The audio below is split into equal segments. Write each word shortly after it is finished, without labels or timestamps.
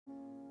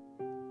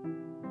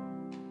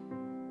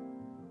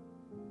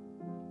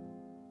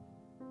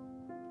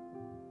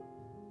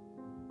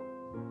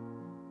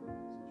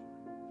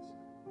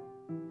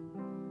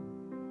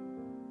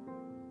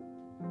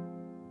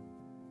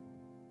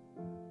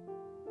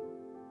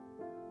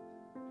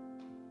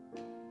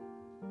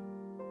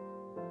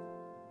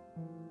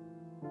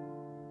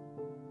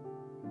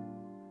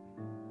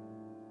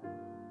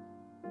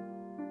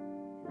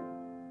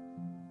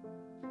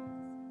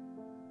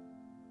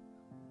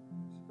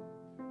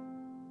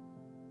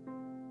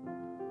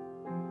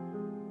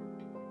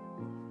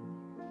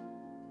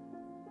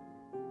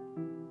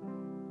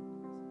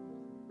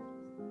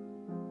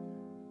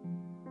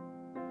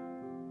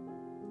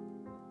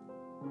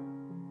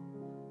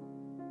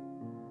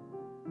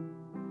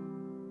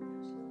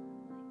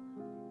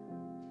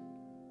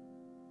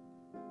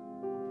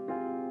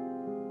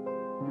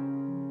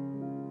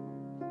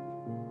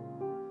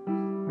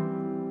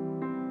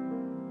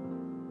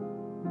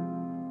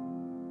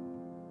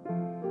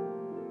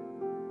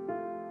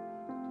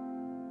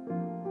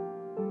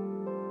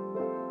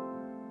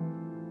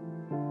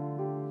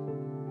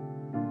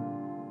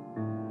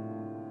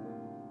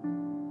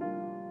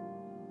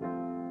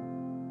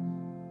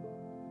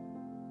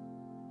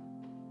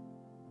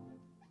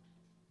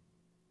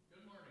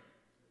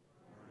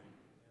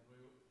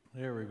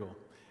There we go.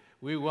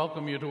 We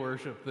welcome you to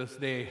worship this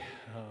day,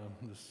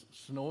 this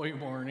snowy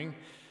morning.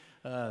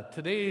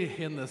 Today,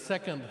 in the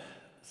second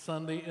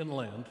Sunday in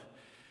Lent,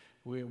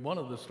 one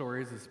of the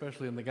stories,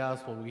 especially in the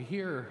Gospel, we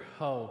hear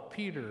how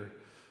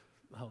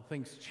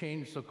things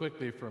changed so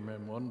quickly from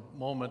him. One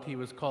moment he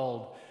was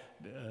called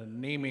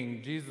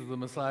naming Jesus the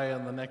Messiah,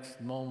 and the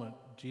next moment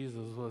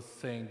Jesus was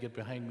saying, "Get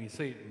behind me,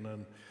 Satan."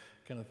 And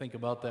kind of think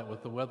about that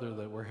with the weather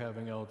that we're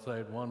having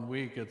outside. One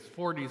week it's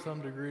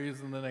 40-some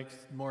degrees, and the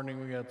next morning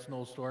we got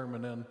snowstorm,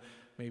 and then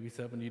maybe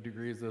 70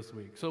 degrees this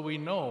week. So we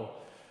know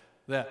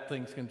that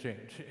things can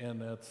change, and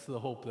that's the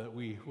hope that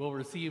we will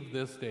receive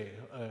this day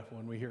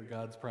when we hear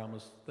God's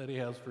promise that He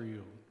has for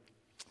you.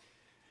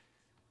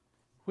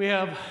 We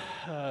have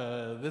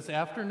this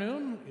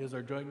afternoon is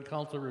our joint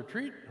council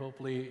retreat.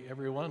 Hopefully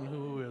everyone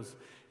who is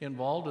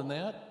involved in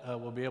that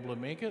will be able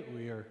to make it.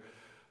 We are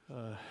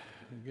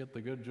get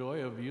the good joy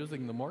of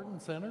using the Morton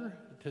Center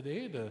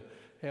today to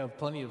have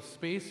plenty of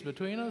space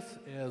between us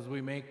as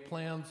we make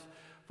plans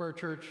for our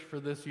church for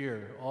this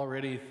year.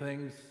 Already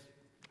things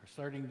are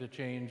starting to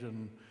change,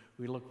 and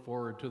we look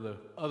forward to the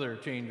other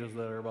changes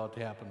that are about to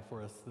happen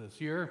for us this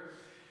year.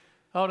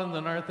 Out in the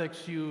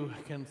narthex, you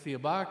can see a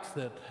box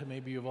that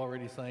maybe you've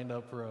already signed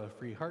up for a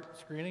free heart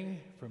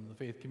screening from the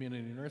Faith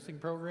Community Nursing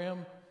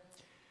Program.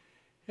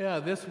 Yeah,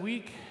 this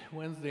week,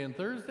 Wednesday and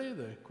Thursday,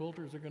 the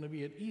quilters are going to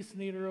be at East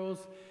Nidaros,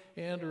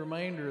 and a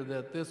reminder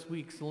that this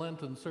week's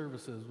Lenten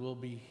services will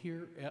be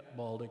here at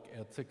Baltic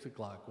at 6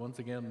 o'clock. Once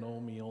again, no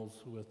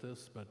meals with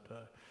this, but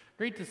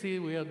great to see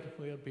we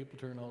had people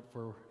turn out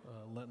for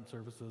Lenten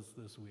services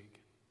this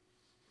week.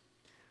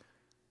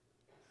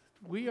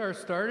 We are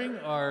starting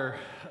our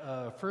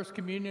First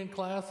Communion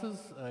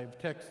classes. I've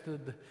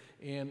texted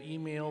and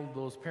emailed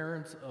those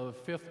parents of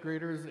fifth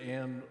graders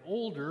and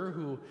older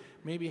who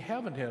maybe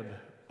haven't had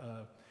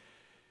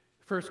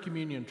First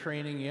Communion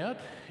training yet,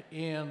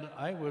 and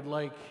I would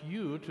like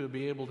you to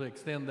be able to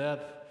extend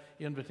that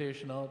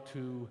invitation out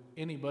to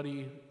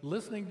anybody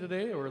listening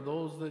today or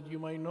those that you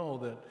might know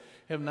that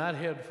have not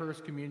had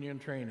First Communion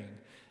training.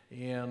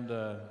 And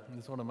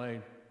it's one of my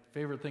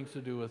favorite things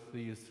to do with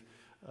these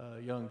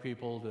young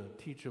people, to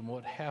teach them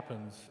what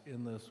happens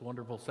in this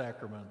wonderful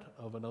sacrament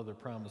of another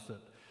promise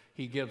that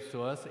He gives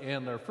to us.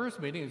 And our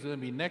first meeting is going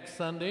to be next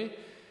Sunday,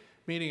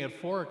 meeting at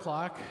 4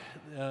 o'clock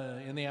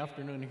in the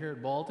afternoon here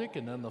at Baltic,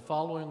 and then the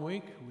following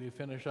week we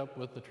finish up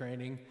with the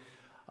training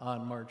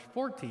on March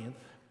 14th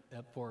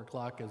at 4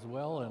 o'clock as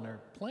well. And our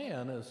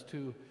plan is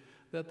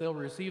that they'll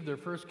receive their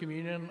First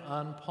Communion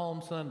on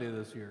Palm Sunday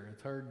this year.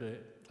 It's hard to,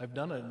 I've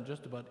done it in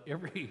just about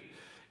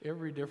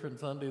every different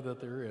Sunday that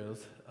there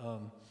is,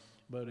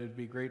 but it'd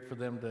be great for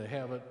them to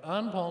have it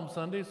on Palm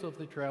Sunday, so if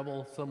they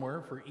travel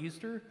somewhere for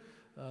Easter,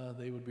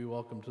 they would be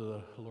welcome to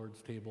the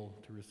Lord's table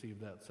to receive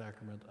that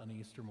sacrament on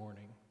Easter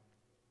morning.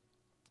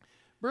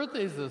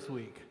 Birthdays this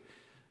week.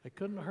 I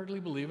couldn't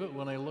hardly believe it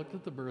when I looked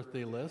at the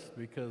birthday list,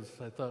 because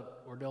I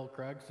thought Ordell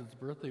Croxton's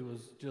birthday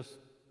was just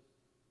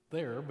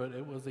there, but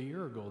it was a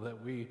year ago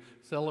that we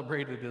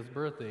celebrated his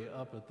birthday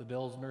up at the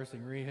Dells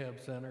Nursing Rehab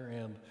Center,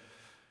 and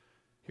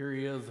here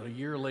he is a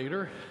year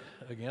later,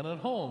 again at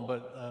home.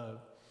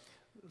 But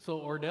so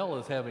Ordell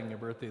is having a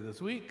birthday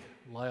this week.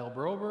 Lyle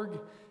Broberg,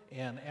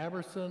 Ann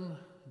Aberson,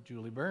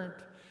 Julie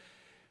Berndt,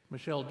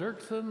 Michelle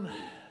Dirksen,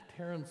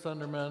 Taryn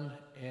Sunderman,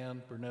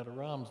 and Bernetta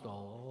Ramsdahl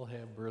all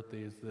have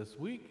birthdays this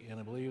week. And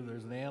I believe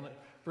there's an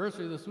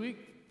anniversary this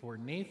week for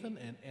Nathan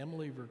and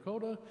Emily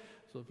Verkota.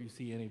 So if you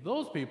see any of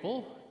those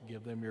people,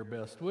 give them your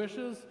best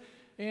wishes.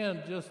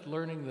 And just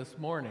learning this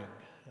morning,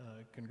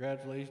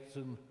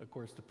 congratulations, of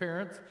course, to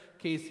parents,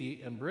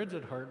 Casey and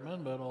Bridget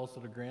Hartman, but also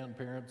to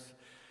grandparents,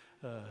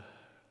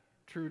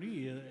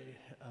 Trudy,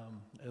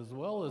 as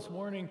well this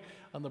morning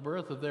on the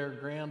birth of their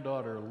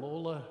granddaughter,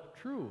 Lola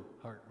True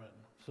Hartman.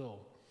 So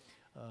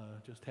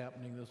just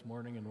happening this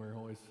morning, and we're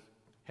always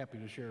happy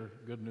to share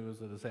good news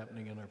that is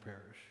happening in our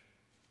parish.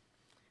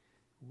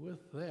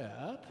 With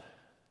that,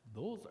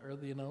 those are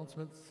the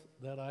announcements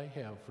that I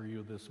have for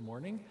you this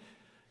morning.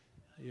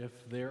 If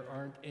there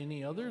aren't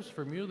any others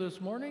from you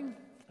this morning,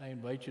 I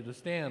invite you to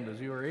stand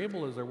as you are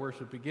able as our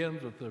worship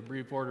begins with a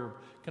brief order of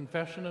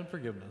confession and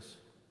forgiveness.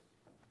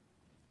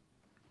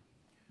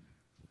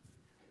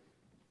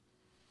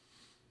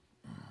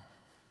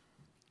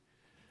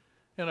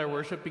 And our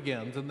worship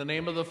begins in the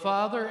name of the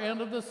Father,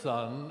 and of the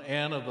Son,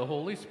 and of the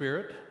Holy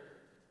Spirit.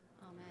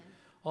 Amen.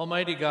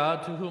 Almighty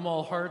God, to whom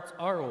all hearts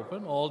are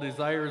open, all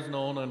desires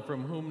known, and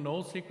from whom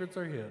no secrets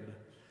are hid,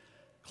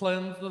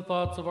 cleanse the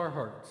thoughts of our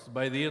hearts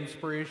by the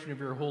inspiration of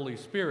your Holy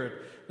Spirit,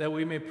 that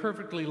we may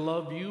perfectly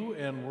love you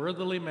and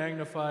worthily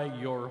magnify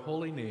your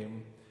holy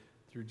name,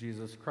 through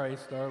Jesus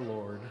Christ our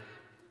Lord.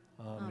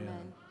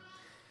 Amen.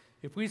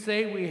 If we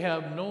say we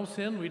have no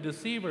sin, we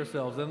deceive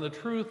ourselves, and the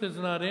truth is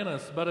not in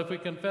us. But if we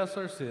confess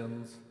our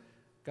sins,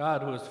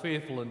 God, who is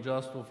faithful and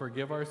just, will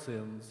forgive our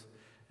sins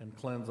and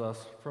cleanse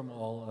us from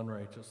all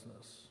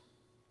unrighteousness.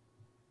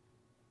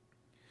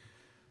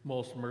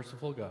 Most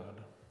merciful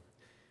God,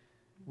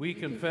 we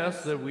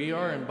confess that we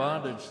are in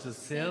bondage to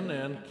sin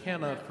and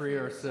cannot free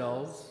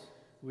ourselves.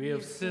 We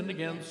have sinned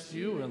against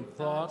you in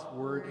thought,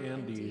 word,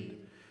 and deed,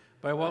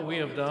 by what we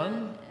have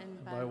done,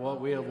 and by what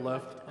we have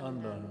left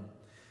undone.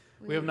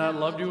 We have not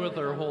loved you with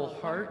our whole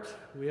heart.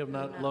 We have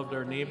not loved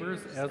our neighbors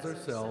as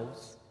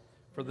ourselves.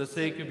 For the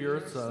sake of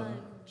your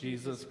Son,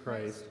 Jesus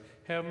Christ,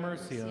 have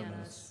mercy on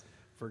us.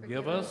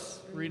 Forgive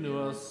us, renew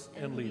us,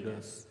 and lead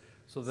us,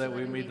 so that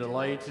we may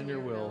delight in your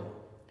will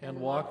and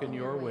walk in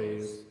your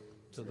ways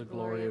to the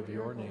glory of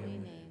your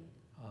name.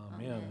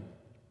 Amen.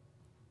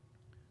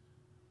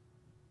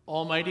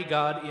 Almighty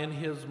God, in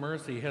his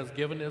mercy, has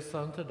given his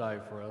Son to die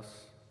for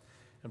us,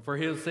 and for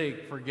his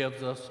sake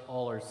forgives us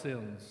all our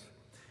sins.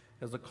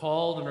 As a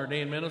called and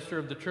ordained minister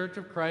of the Church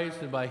of Christ,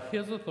 and by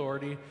his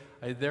authority,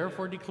 I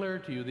therefore declare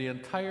to you the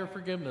entire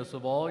forgiveness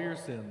of all your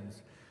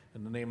sins,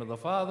 in the name of the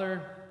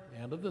Father,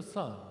 and of the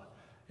Son,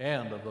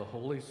 and of the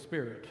Holy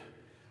Spirit.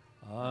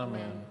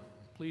 Amen.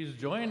 Please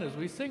join as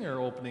we sing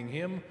our opening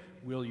hymn,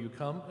 Will You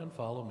Come and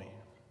Follow Me?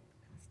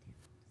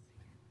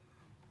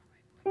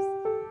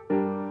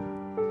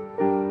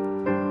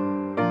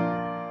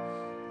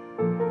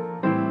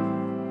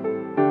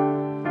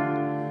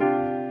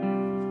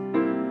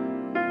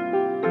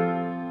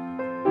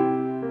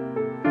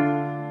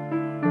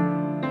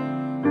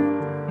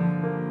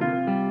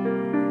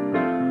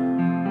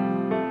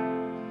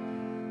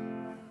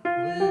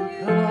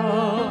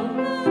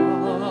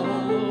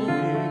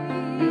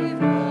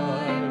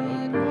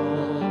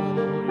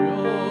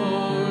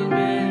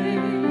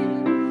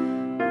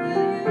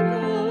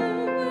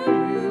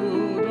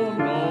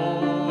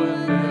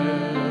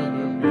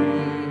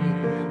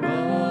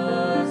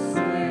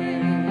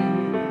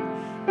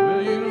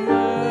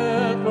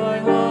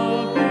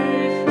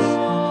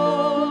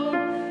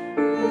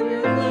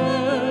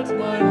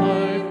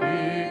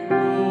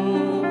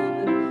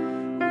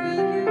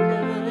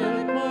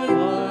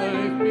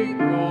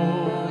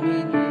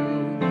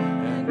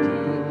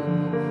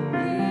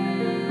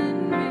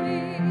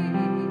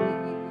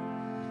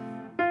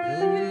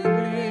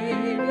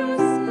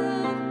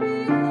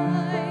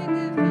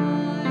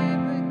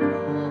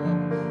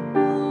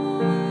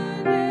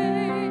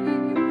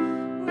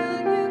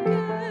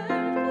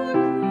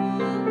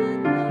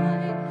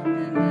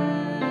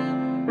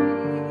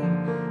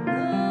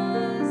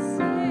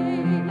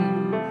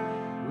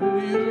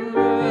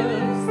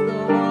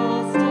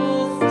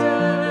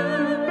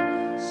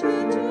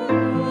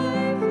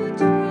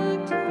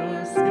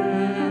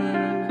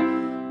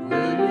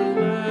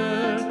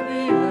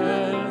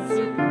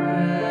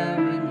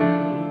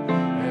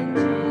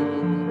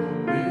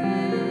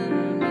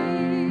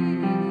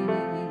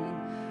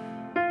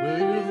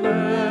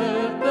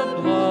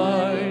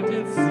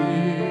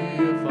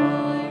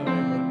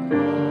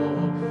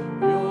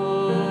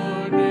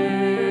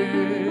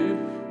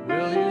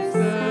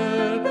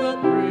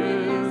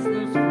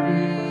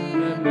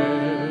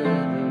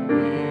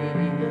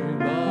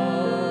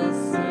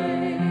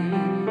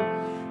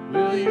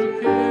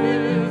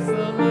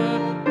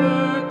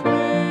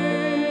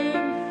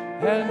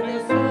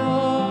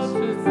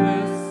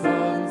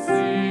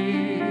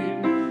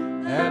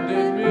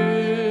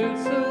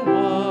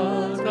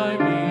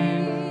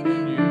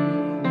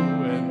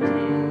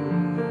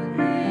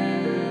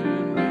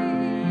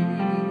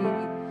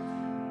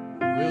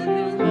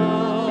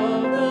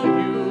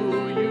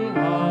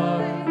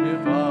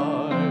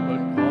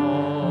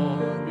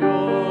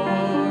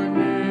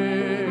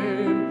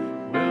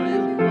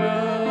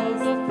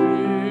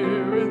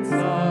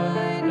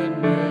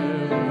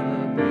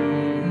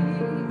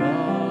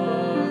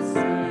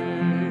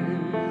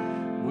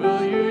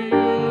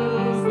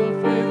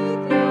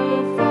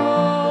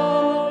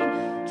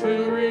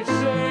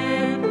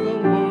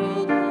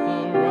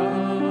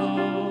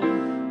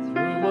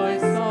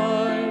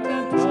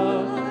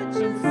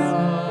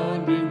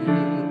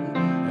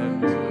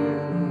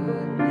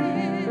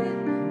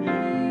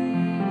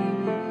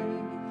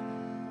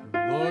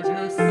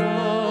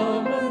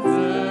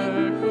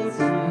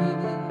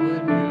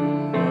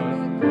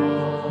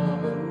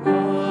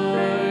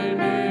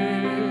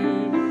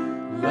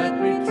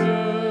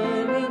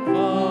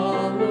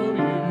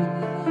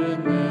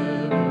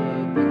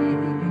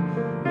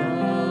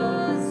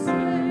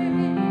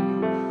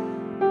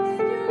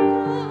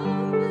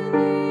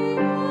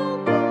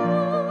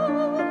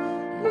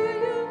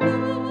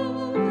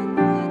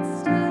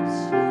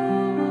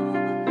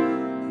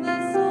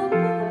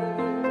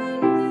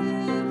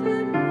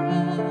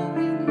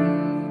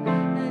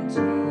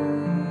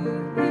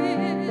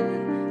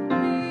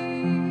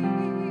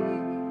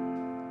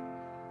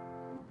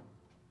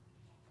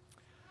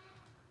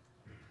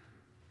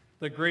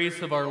 The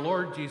grace of our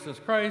Lord Jesus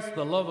Christ,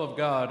 the love of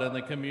God, and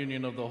the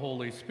communion of the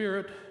Holy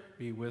Spirit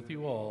be with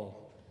you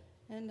all.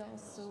 And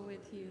also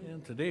with you.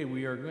 And today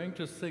we are going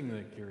to sing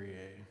the Kyrie.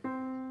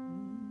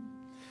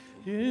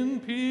 In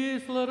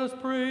peace let us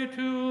pray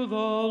to the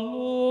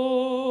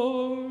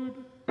Lord.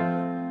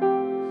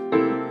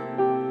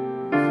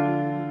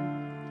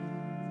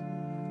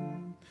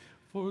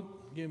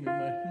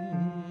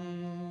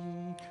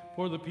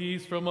 For the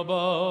peace from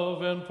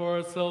above and for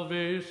our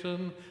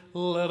salvation,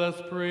 let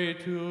us pray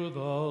to the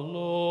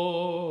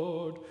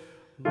Lord.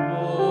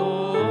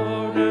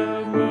 Lord,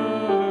 have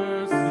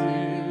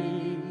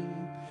mercy.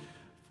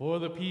 For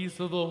the peace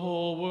of the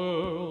whole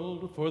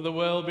world, for the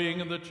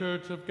well-being of the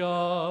Church of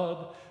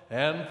God,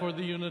 and for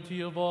the unity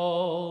of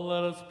all,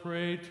 let us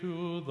pray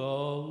to the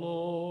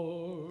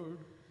Lord.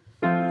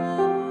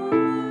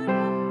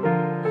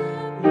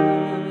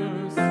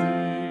 Mercy.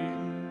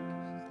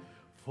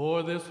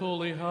 For this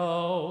holy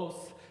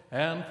house,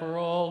 and for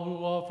all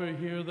who offer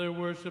here their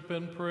worship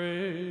and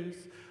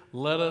praise,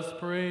 let us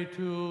pray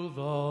to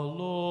the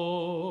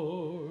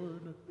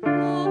Lord. Lord,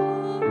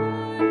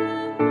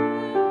 have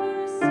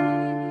mercy.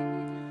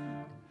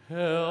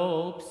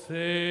 Help,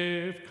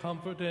 save,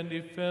 comfort, and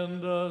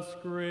defend us,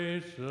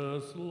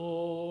 gracious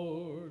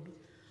Lord.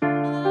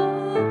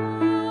 Amen.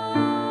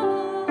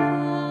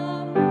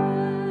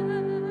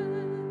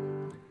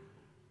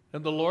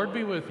 And the Lord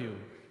be with you.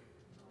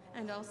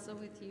 And also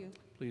with you.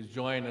 Please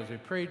join as we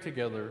pray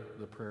together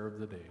the prayer of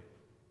the day.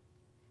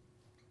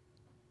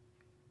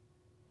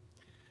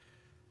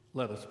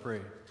 Let us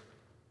pray.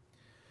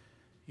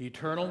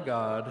 Eternal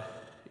God,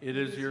 it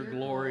is your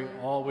glory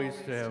always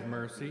to have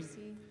mercy.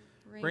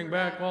 Bring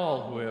back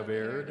all who have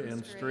erred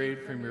and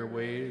strayed from your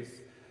ways.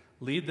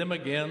 Lead them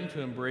again to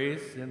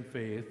embrace in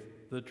faith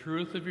the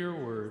truth of your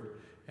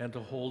word and to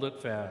hold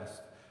it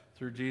fast.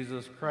 Through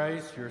Jesus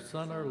Christ, your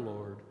Son, our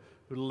Lord,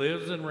 who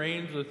lives and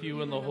reigns with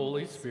you in the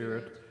Holy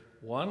Spirit,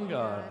 one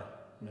God,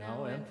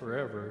 now and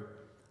forever.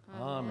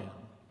 Amen.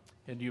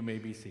 And you may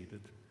be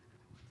seated.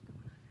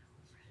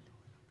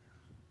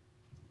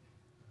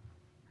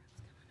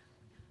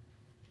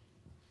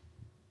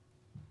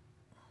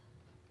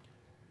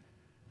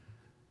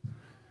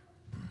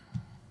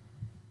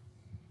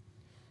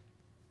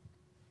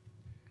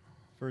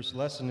 First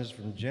lesson is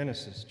from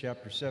Genesis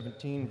chapter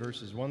 17,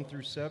 verses 1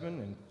 through 7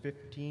 and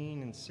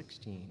 15 and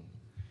 16.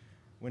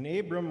 When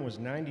Abram was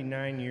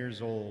 99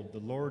 years old, the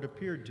Lord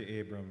appeared to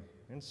Abram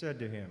and said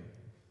to him,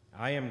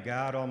 I am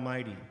God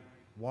Almighty.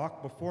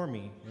 Walk before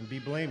me and be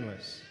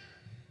blameless,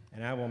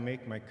 and I will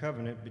make my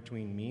covenant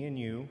between me and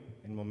you,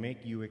 and will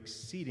make you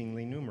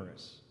exceedingly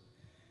numerous.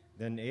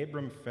 Then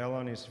Abram fell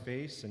on his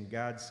face, and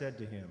God said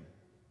to him,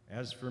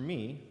 As for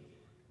me,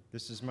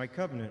 this is my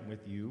covenant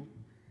with you.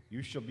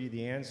 You shall be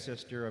the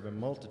ancestor of a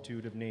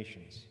multitude of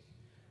nations.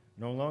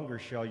 No longer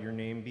shall your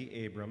name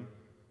be Abram,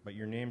 but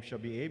your name shall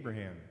be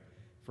Abraham,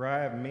 for I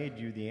have made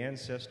you the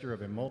ancestor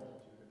of a multitude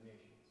of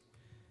nations.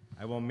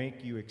 I will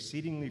make you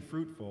exceedingly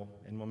fruitful,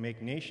 and will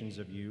make nations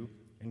of you,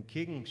 and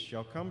kings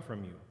shall come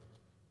from you.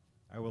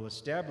 I will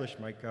establish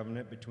my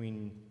covenant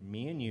between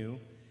me and you,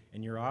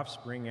 and your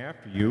offspring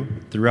after you,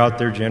 throughout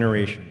their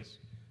generations,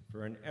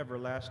 for an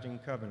everlasting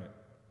covenant,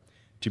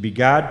 to be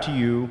God to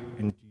you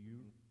and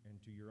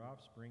to your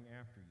offspring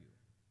after you.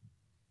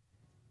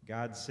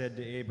 God said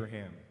to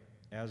Abraham,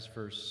 As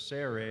for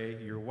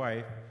Sarai, your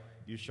wife,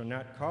 you shall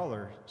not call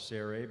her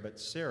Sarai, but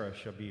Sarah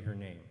shall be her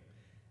name.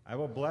 I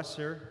will bless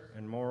her,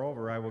 and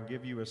moreover I will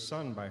give you a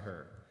son by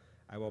her.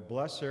 I will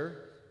bless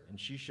her, and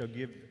she shall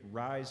give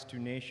rise to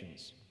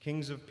nations.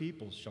 Kings of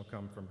peoples shall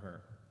come from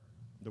her.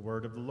 The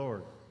word of the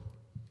Lord.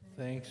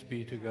 Thanks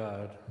be to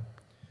God.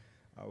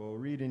 I will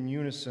read in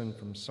unison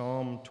from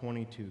Psalm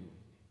 22.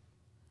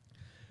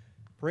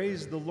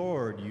 Praise the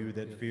Lord, you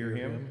that fear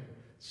him.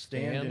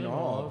 Stand in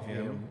awe of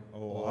him,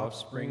 O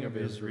offspring of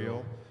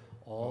Israel.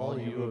 All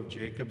you of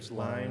Jacob's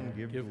line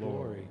give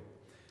glory.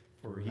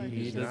 For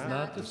he does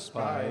not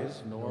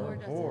despise nor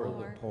abhor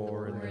the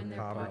poor in their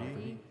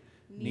poverty,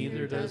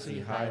 neither does he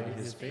hide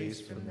his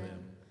face from them.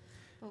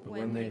 But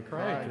when they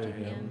cry to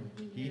him,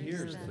 he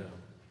hears them.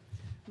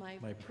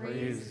 My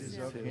praise is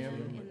of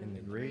him in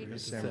the great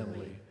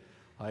assembly.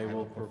 I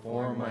will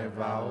perform my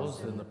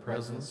vows in the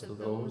presence of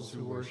those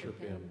who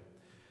worship him.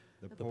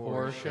 The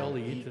poor shall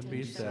eat and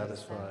be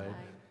satisfied,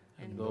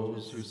 and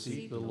those who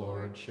seek the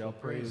Lord shall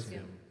praise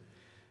him.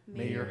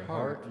 May your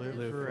heart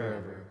live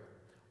forever.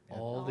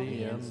 All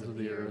the ends of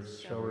the earth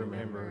shall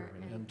remember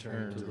and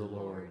turn to the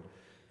Lord,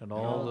 and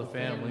all the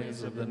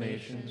families of the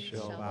nations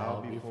shall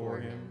bow before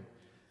him.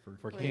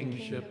 For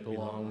kingship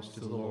belongs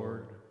to the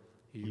Lord.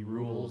 He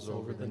rules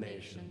over the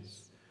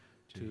nations.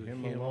 To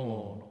him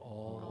alone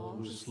all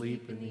who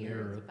sleep in the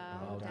earth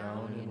bow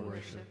down in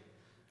worship.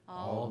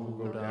 All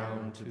who go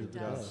down to the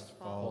dust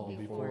fall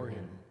before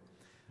him.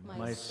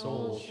 My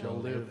soul shall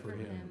live for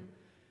him.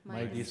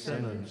 My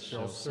descendants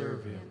shall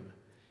serve him.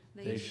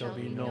 They shall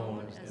be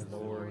known as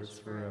Lord's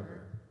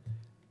forever.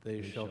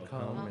 They shall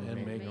come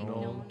and make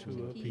known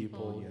to a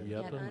people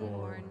yet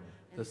unborn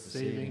the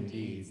saving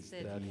deeds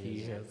that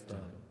he has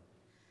done.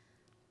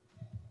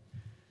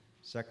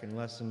 Second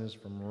lesson is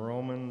from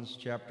Romans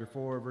chapter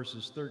 4,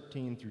 verses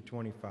 13 through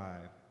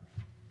 25.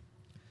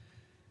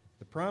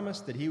 The promise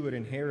that he would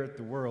inherit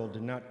the world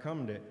did not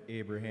come to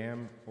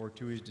Abraham or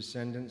to his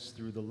descendants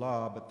through the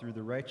law, but through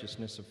the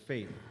righteousness of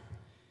faith.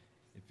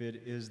 If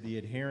it is the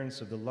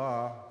adherents of the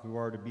law who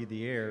are to be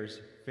the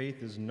heirs,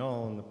 faith is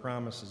null and the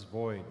promise is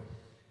void.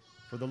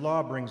 For the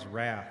law brings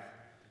wrath,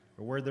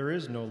 but where there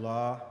is no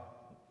law,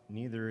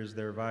 neither is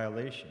there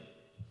violation.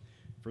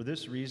 For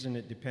this reason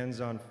it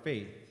depends on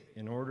faith,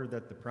 in order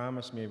that the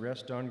promise may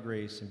rest on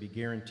grace and be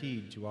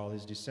guaranteed to all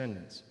his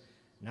descendants,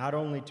 not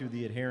only to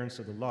the adherents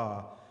of the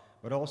law,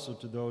 but also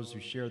to those who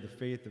share the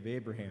faith of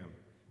Abraham,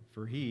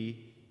 for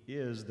he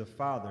is the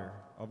father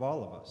of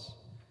all of us.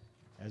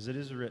 As it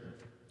is written,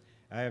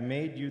 I have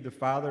made you the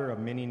father of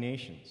many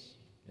nations,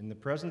 in the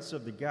presence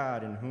of the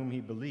God in whom he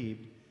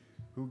believed,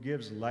 who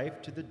gives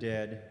life to the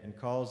dead and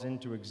calls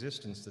into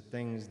existence the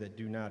things that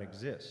do not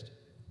exist.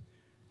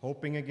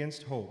 Hoping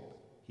against hope,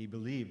 he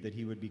believed that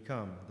he would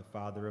become the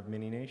father of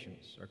many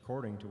nations,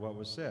 according to what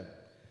was said,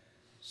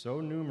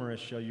 so numerous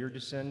shall your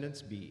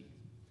descendants be.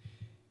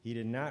 He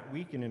did not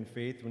weaken in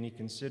faith when he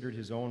considered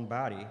his own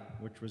body,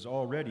 which was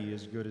already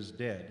as good as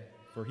dead,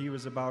 for he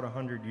was about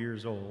 100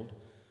 years old,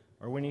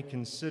 or when he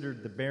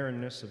considered the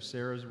barrenness of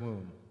Sarah's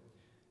womb.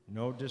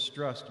 No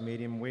distrust made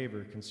him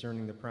waver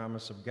concerning the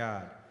promise of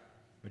God,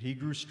 but he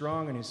grew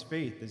strong in his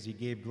faith as he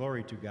gave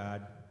glory to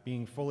God,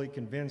 being fully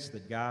convinced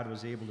that God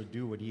was able to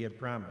do what he had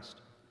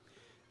promised.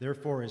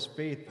 Therefore his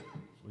faith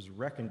was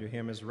reckoned to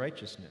him as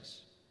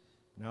righteousness.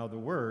 Now the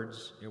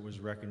words, it was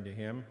reckoned to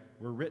him,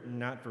 were written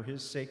not for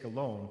his sake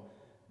alone,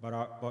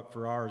 but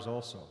for ours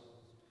also.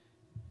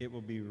 It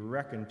will be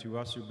reckoned to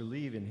us who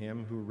believe in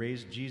him who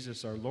raised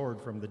Jesus our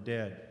Lord from the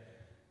dead,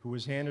 who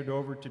was handed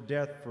over to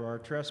death for our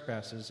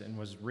trespasses and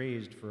was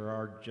raised for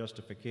our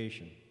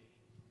justification.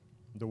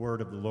 The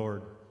word of the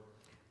Lord.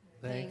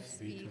 Thanks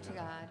be to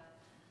God.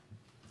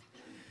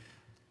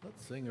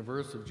 Let's sing a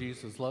verse of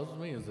Jesus Loves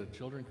Me as the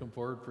children come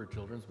forward for a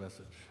children's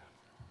message.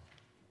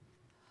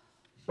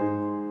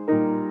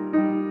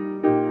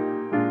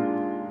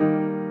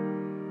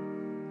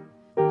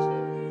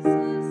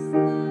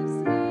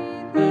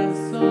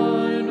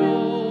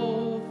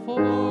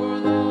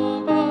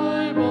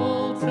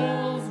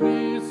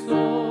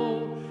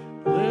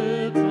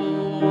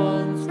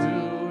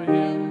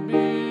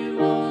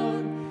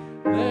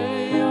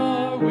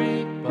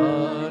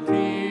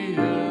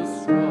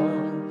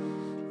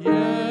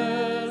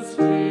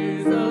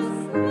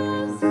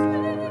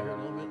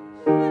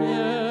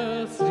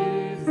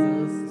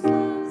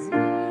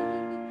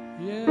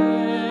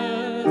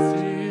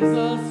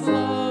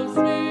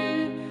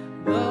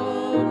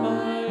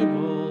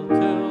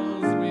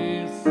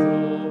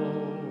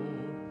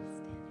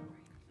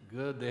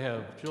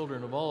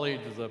 Children of all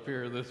ages up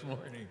here this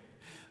morning.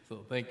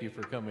 So thank you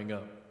for coming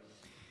up.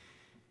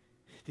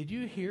 Did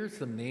you hear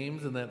some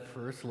names in that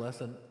first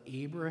lesson?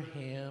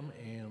 Abraham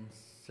and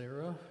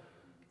Sarah?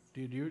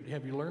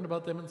 Have you learned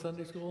about them in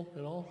Sunday school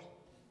at all?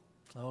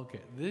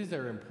 Okay, these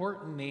are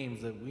important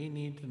names that we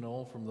need to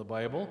know from the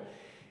Bible.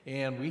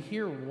 And we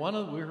heard one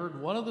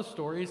of the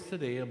stories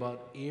today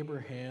about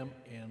Abraham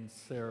and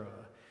Sarah.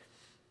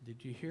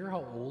 Did you hear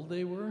how old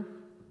they were?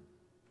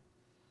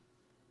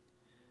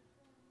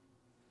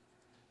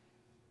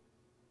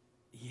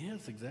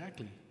 Yes,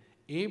 exactly.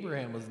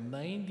 Abraham was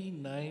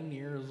 99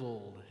 years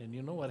old. And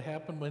you know what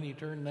happened when he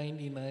turned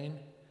 99?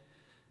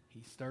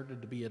 He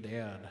started to be a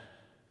dad.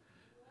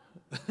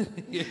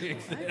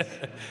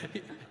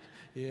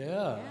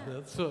 Yeah,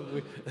 that's what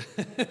we...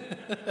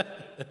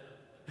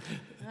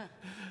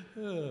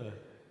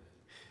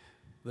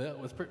 That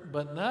was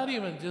but not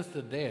even just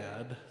a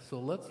dad. So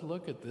let's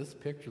look at this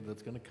picture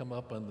that's going to come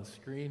up on the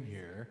screen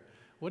here.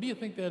 What do you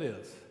think that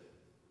is?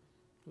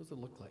 What does it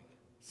look like?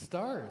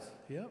 Stars,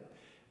 yep.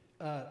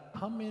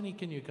 How many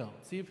can you count?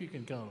 See if you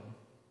can count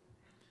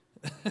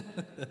them.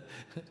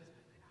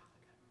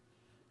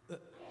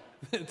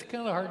 It's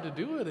kind of hard to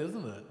do it,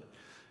 isn't it?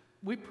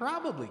 We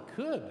probably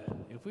could.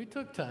 If we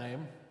took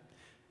time,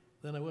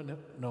 then I wouldn't have,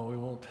 no, we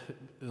won't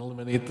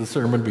eliminate the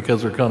sermon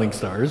because we're counting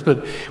stars,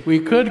 but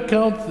we could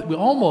count, it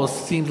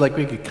almost seems like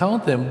we could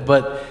count them,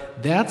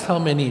 but that's how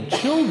many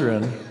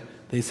children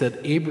they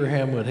said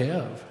Abraham would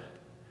have.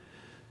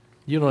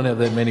 You don't have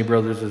that many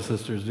brothers and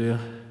sisters, do you?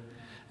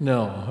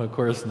 No, of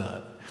course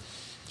not.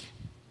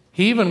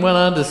 He even went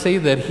on to say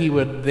that he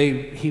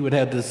would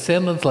have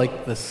descendants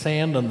like the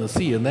sand on the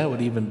sea, and that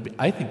would even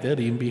I think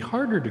that'd even be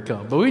harder to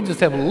count. But we just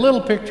have a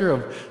little picture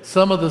of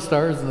some of the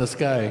stars in the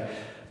sky.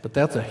 But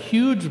that's a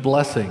huge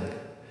blessing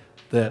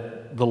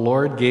that the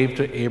Lord gave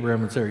to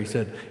Abraham and Sarah. He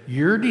said,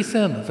 your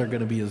descendants are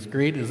going to be as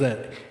great as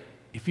that.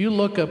 If you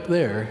look up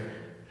there,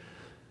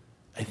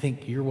 I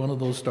think you're one of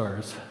those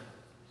stars.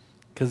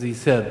 Because he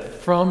said,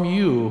 from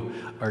you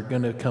are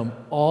going to come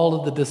all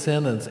of the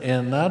descendants.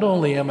 And not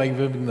only am I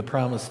giving the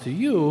promise to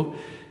you,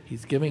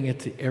 he's giving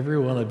it to every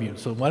one of you.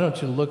 So why don't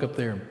you look up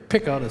there and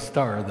pick out a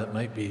star that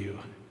might be you.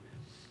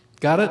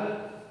 Got it?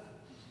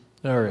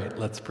 All right,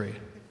 let's pray.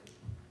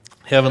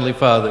 Heavenly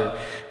Father,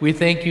 we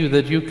thank you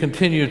that you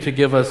continue to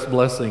give us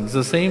blessings,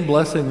 the same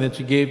blessing that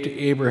you gave to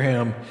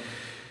Abraham.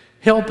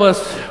 Help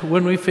us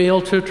when we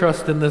fail to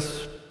trust in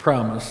this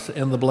promise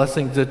and the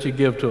blessings that you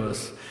give to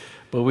us.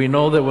 But we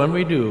know that when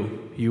we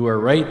do, you are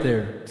right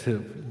there to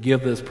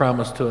give this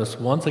promise to us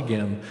once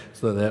again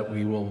so that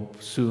we will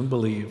soon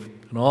believe.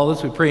 And all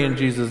this we pray in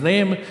Jesus'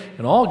 name,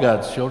 and all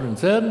God's children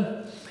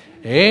said,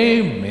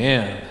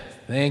 Amen.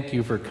 Thank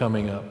you for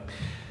coming up.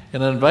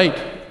 And I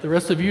invite the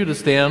rest of you to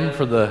stand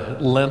for the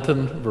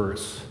Lenten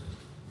verse.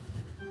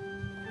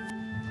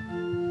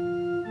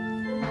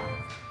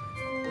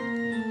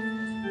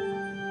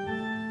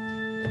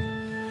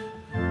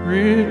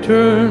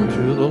 Return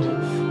to the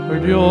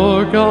Lord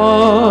your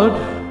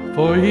God,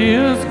 for he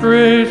is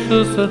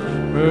gracious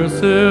and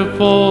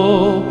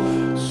merciful,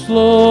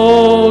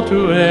 slow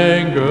to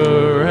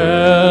anger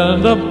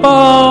and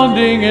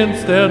abounding in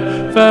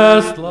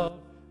steadfast love.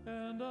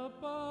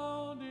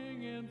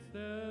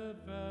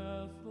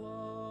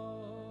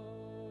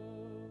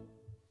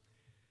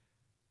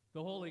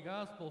 The Holy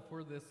Gospel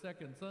for this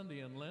second Sunday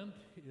in Lent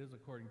is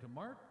according to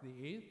Mark, the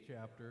 8th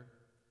chapter.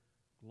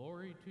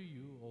 Glory to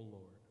you, O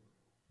Lord.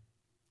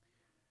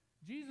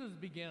 Jesus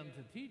began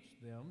to teach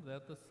them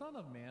that the Son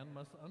of Man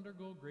must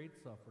undergo great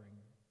suffering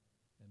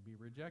and be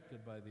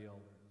rejected by the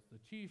elders, the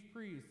chief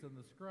priests and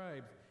the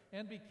scribes,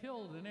 and be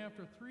killed, and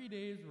after 3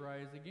 days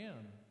rise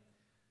again.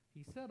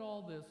 He said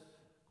all this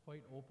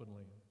quite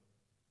openly.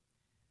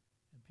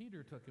 And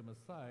Peter took him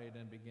aside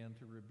and began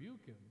to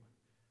rebuke him.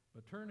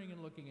 But turning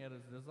and looking at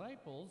his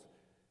disciples,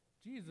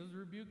 Jesus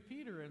rebuked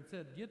Peter and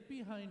said, "Get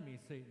behind me,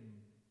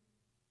 Satan,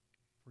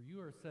 for you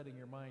are setting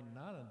your mind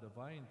not on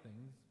divine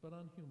things, but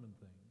on human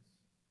things."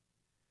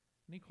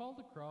 And he called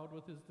the crowd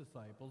with his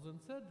disciples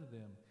and said to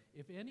them,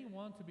 "If any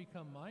want to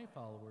become my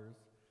followers,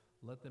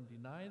 let them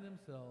deny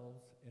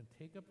themselves and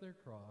take up their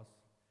cross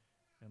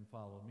and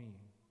follow me.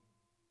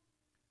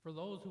 For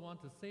those who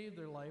want to save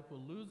their life will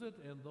lose it,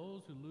 and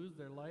those who lose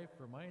their life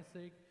for my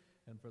sake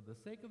and for the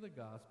sake of the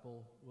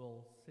gospel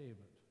will save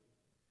it.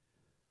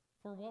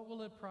 For what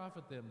will it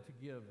profit them to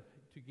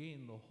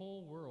gain the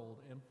whole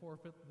world and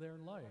forfeit their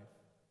life?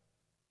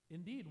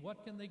 Indeed,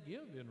 what can they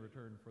give in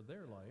return for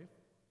their life?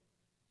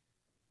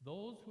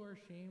 Those who are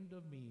ashamed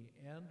of me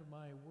and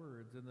my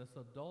words in this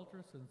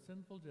adulterous and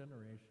sinful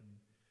generation,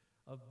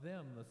 of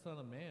them the Son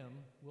of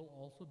Man will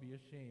also be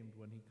ashamed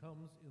when he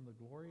comes in the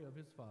glory of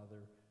his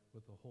Father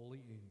with the holy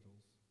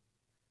angels."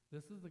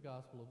 This is the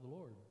gospel of the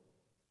Lord.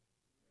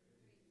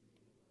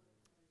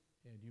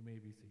 And you may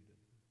be seated.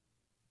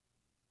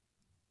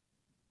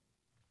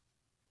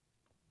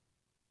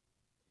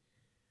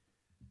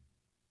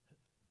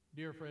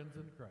 Dear friends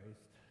in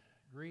Christ,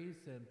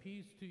 grace and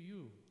peace to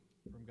you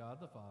from God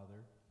the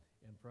Father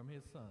and from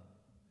his Son,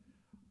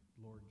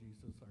 Lord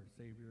Jesus, our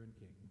Savior and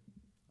King.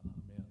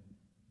 Amen.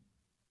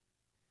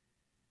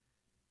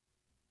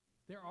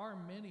 There are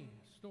many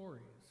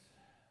stories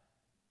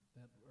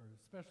that are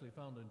especially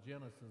found in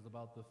Genesis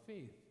about the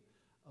faith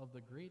of the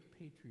great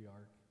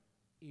patriarch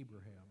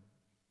Abraham.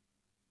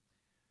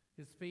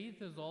 His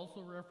faith is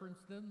also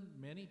referenced in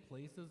many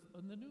places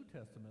in the New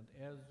Testament,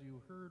 as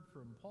you heard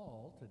from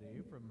Paul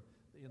today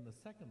in the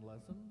second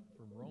lesson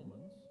from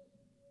Romans.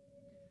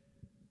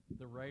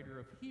 The writer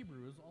of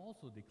Hebrews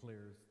also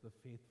declares the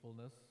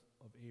faithfulness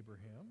of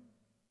Abraham.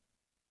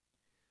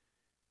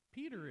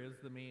 Peter is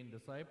the main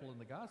disciple in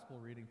the gospel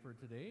reading for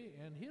today,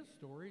 and his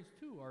stories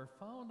too are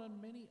found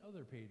on many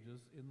other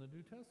pages in the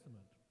New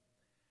Testament.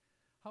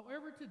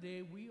 However,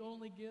 today we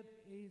only get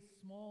a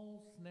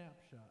small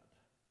snapshot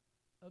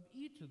of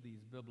each of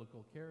these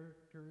biblical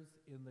characters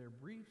in their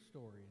brief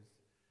stories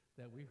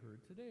that we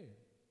heard today.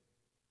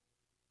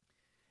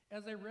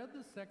 As I read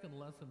the second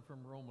lesson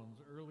from Romans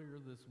earlier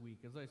this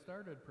week, as I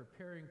started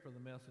preparing for the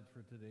message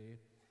for today,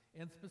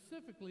 and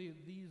specifically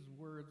these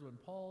words when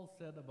Paul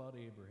said about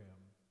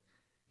Abraham,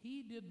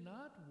 "He did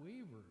not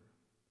waver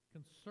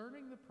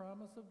concerning the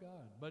promise of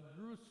God, but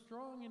grew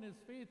strong in his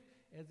faith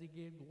as he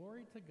gave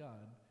glory to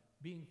God,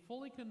 being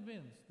fully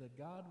convinced that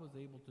God was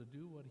able to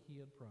do what he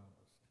had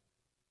promised."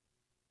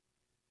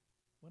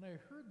 When I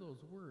heard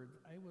those words,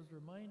 I was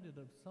reminded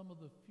of some of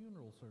the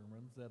funeral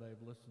sermons that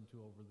I've listened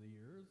to over the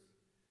years,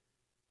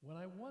 when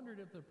I wondered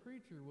if the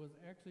preacher was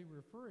actually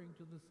referring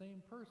to the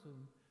same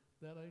person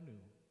that I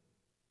knew.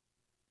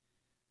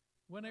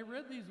 When I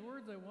read these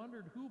words, I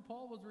wondered who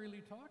Paul was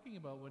really talking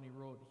about when he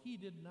wrote, "He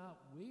did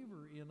not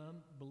waver in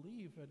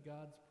unbelief at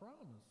God's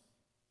promise."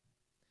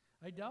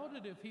 I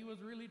doubted if he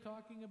was really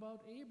talking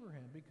about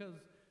Abraham, because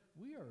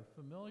we are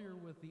familiar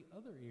with the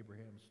other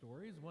Abraham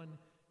stories when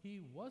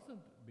he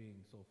wasn't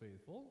being so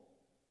faithful.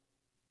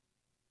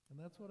 And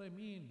that's what I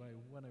mean by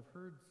when I've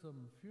heard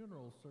some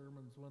funeral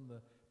sermons when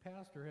the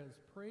pastor has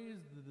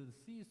praised the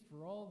deceased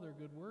for all their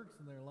good works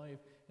in their life,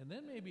 and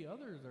then maybe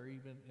others are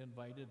even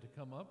invited to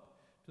come up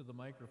to the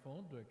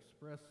microphone to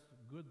express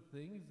good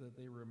things that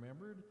they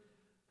remembered,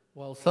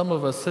 while some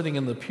of us sitting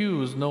in the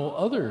pews know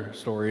other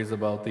stories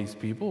about these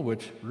people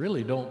which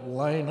really don't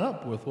line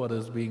up with what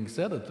is being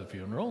said at the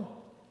funeral.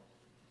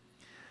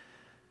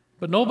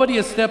 But nobody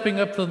is stepping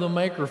up to the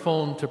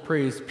microphone to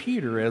praise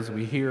Peter, as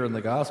we hear in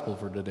the gospel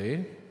for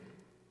today.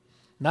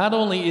 Not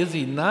only is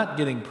he not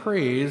getting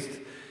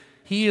praised,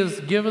 he is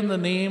given the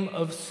name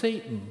of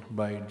Satan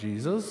by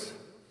Jesus,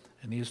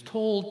 and he is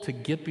told to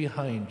get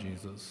behind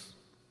Jesus.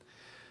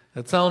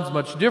 That sounds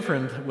much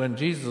different when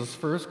Jesus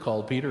first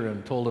called Peter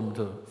and told him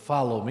to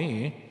follow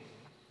me.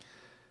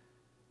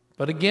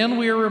 But again,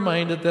 we are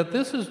reminded that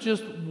this is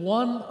just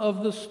one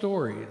of the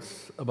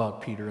stories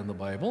about Peter in the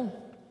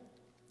Bible.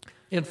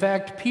 In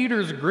fact,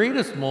 Peter's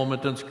greatest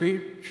moment in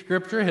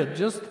Scripture had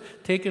just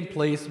taken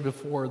place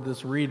before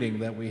this reading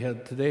that we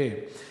had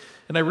today.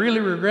 And I really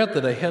regret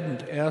that I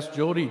hadn't asked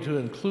Jody to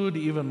include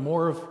even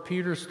more of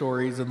Peter's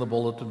stories in the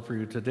bulletin for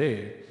you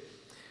today.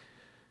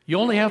 You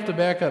only have to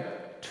back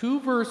up 2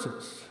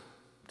 verses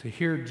to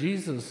hear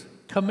Jesus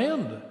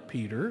commend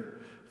Peter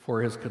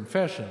for his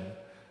confession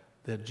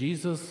that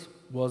Jesus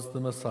was the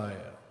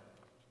Messiah.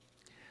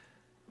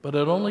 But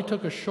it only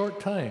took a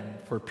short time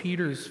for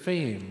Peter's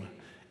fame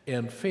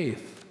and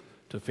faith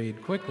to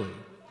fade quickly.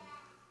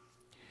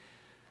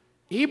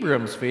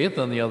 Abram's faith,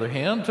 on the other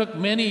hand, took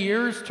many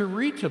years to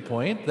reach a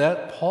point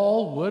that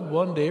Paul would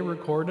one day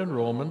record in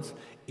Romans.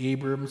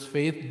 Abram's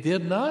faith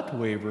did not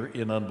waver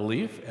in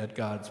unbelief at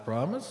God's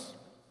promise.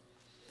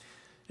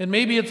 And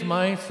maybe it's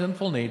my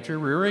sinful nature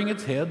rearing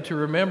its head to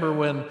remember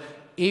when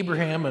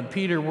Abraham and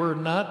Peter were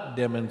not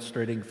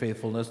demonstrating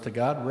faithfulness to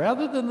God,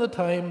 rather than the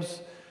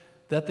times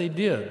that they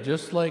did,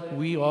 just like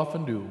we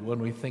often do when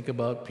we think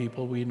about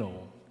people we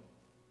know.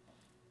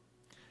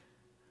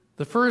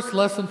 The first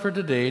lesson for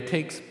today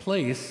takes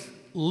place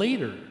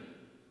later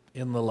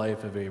in the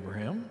life of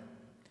Abraham.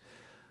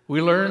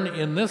 We learn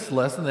in this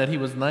lesson that he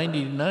was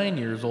 99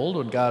 years old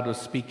when God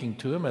was speaking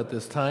to him at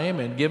this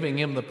time and giving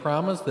him the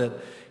promise that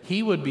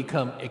he would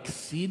become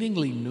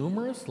exceedingly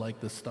numerous like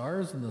the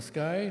stars in the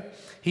sky.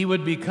 He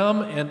would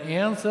become an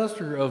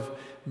ancestor of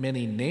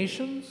many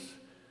nations.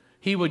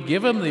 He would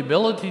give him the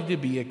ability to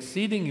be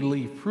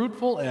exceedingly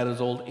fruitful at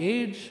his old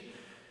age.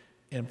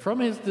 And from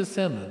his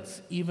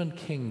descendants, even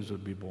kings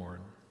would be born.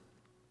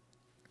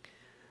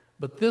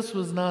 But this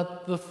was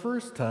not the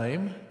first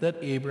time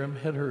that Abram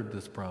had heard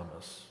this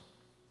promise.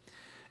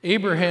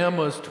 Abraham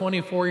was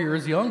 24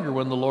 years younger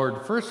when the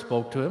Lord first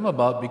spoke to him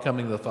about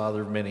becoming the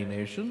father of many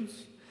nations.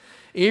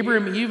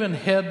 Abram even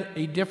had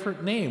a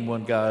different name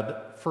when God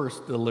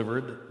first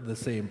delivered the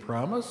same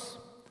promise.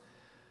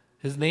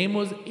 His name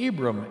was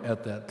Abram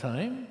at that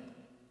time.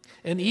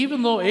 And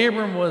even though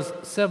Abram was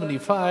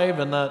 75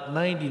 and not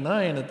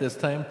 99 at this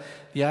time,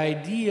 the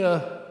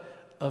idea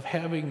of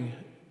having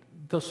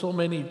so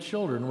many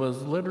children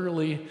was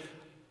literally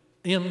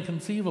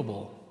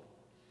inconceivable.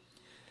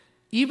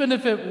 Even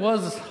if it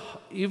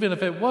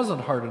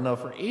wasn't hard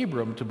enough for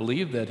Abram to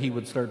believe that he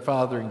would start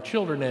fathering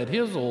children at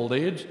his old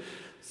age,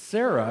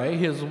 Sarai,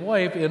 his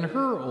wife, in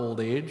her old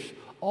age,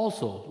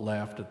 also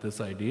laughed at this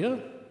idea.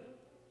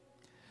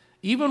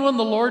 Even when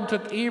the Lord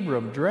took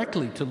Abram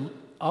directly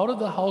out of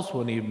the house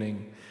one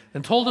evening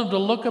and told him to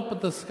look up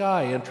at the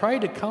sky and try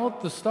to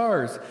count the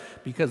stars,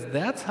 because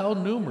that's how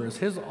numerous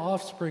his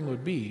offspring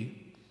would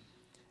be,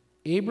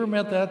 Abram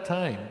at that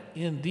time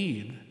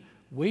indeed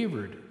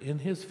wavered in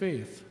his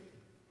faith.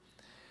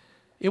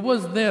 It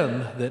was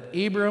then that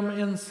Abram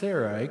and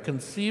Sarai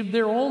conceived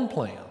their own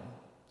plan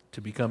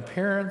to become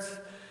parents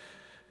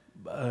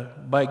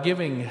by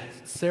giving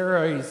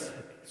Sarai's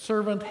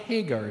servant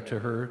Hagar to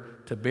her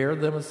to bear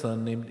them a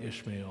son named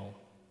Ishmael.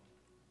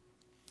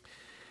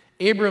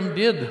 Abram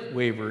did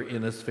waver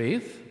in his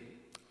faith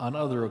on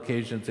other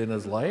occasions in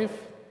his life.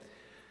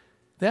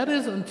 That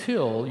is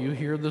until you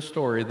hear the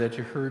story that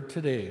you heard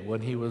today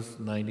when he was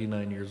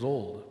 99 years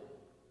old.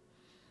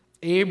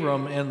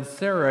 Abram and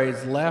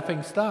Sarai's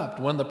laughing stopped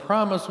when the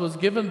promise was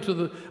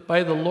given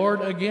by the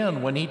Lord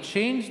again, when he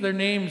changed their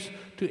names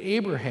to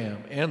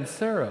Abraham and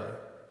Sarah.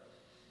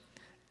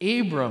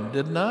 Abram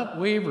did not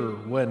waver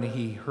when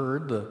he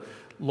heard the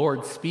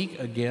Lord speak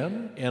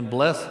again and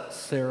bless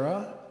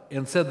Sarah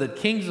and said that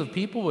kings of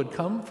people would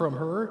come from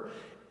her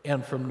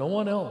and from no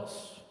one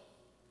else.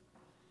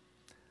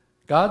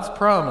 God's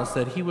promise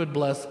that he would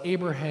bless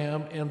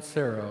Abraham and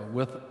Sarah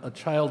with a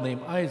child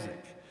named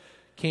Isaac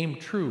came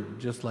true,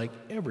 just like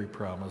every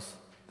promise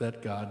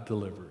that God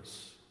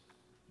delivers.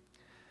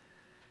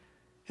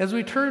 As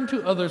we turn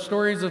to other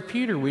stories of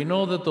Peter, we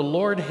know that the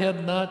Lord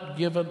had not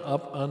given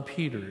up on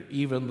Peter,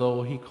 even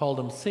though he called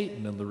him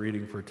Satan in the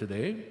reading for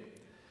today.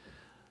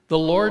 The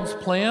Lord's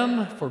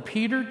plan for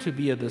Peter to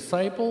be a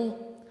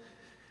disciple,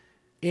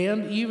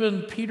 and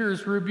even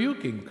Peter's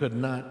rebuking, could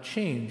not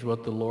change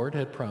what the Lord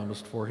had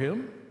promised for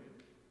him.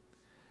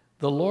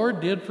 The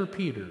Lord did for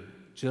Peter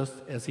just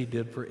as he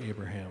did for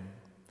Abraham.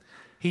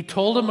 He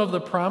told him of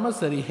the promise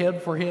that he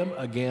had for him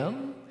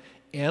again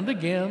and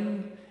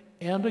again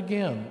and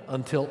again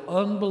until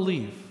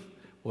unbelief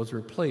was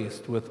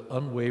replaced with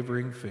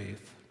unwavering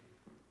faith.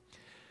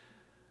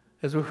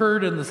 As we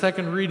heard in the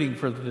second reading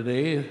for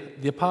today,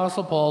 the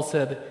Apostle Paul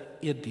said,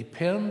 it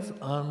depends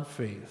on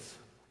faith.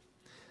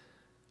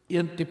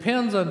 It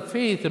depends on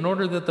faith in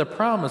order that the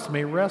promise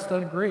may rest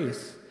on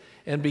grace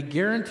and be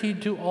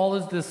guaranteed to all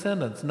his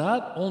descendants,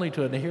 not only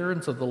to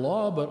adherents of the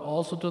law, but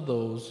also to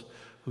those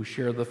who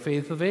share the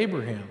faith of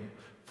Abraham,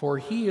 for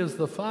he is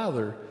the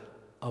father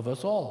of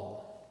us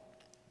all.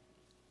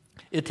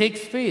 It takes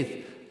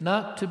faith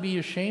not to be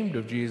ashamed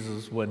of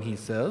Jesus when he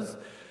says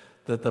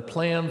that the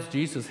plans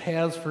Jesus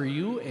has for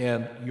you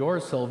and your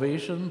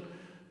salvation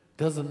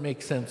doesn't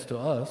make sense to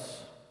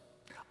us.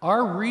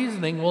 Our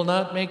reasoning will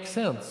not make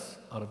sense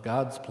out of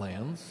God's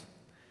plans.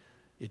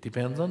 It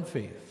depends on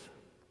faith.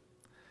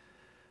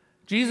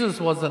 Jesus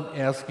wasn't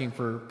asking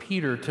for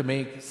Peter to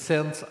make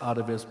sense out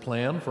of his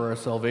plan for our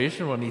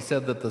salvation when he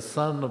said that the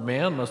Son of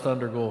Man must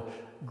undergo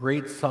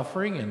great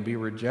suffering and be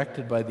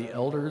rejected by the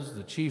elders,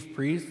 the chief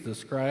priests, the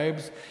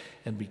scribes,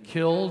 and be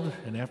killed,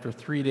 and after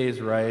 3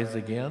 days rise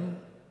again?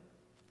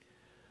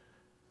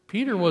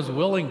 Peter was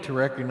willing to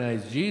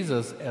recognize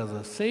Jesus as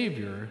a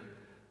Savior,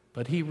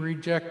 but he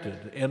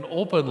rejected and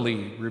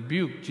openly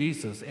rebuked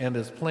Jesus and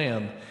his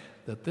plan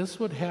that this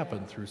would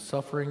happen through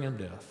suffering and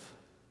death.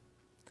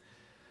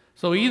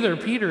 So either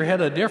Peter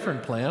had a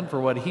different plan for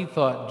what he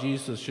thought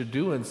Jesus should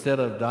do instead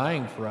of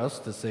dying for us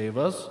to save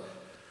us,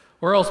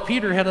 or else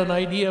Peter had an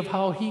idea of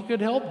how he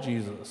could help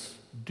Jesus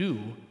do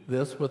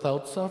this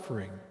without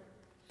suffering.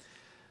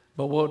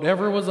 But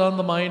whatever was on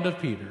the mind of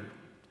Peter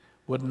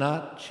would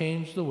not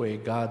change the way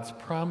God's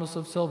promise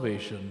of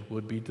salvation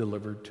would be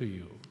delivered to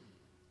you.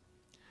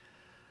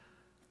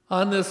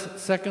 On this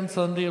second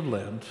Sunday of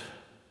Lent,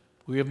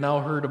 we have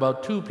now heard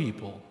about two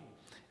people,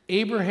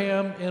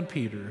 Abraham and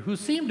Peter, who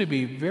seem to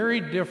be very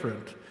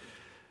different,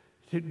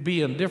 to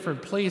be in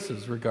different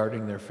places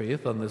regarding their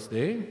faith on this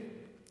day.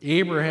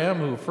 Abraham,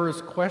 who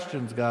first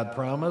questions God's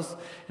promise,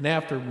 and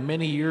after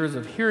many years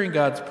of hearing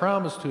God's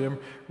promise to him,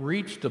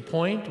 reached a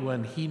point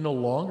when he no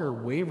longer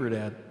wavered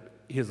at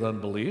his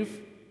unbelief.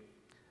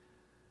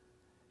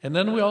 And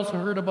then we also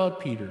heard about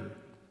Peter,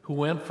 who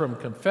went from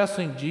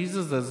confessing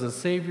Jesus as a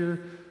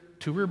Savior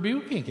to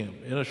rebuking him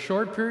in a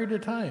short period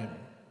of time.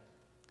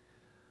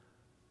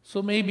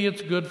 So maybe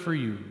it's good for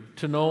you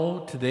to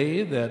know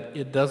today that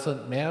it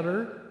doesn't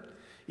matter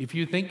if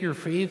you think your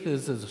faith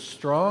is as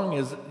strong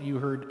as you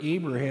heard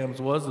Abraham's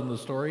was in the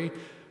story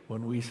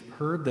when we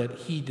heard that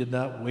he did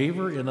not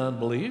waver in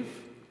unbelief,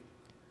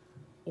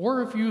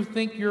 or if you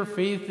think your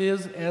faith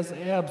is as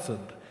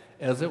absent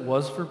as it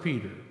was for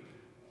Peter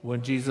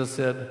when Jesus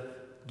said,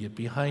 "Get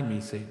behind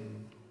me,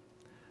 Satan."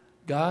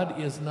 God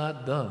is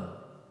not done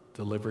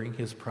delivering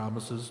his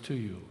promises to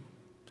you.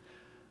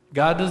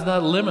 God does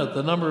not limit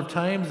the number of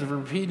times of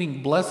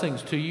repeating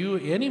blessings to you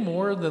any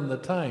more than the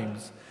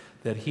times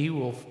that he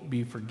will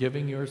be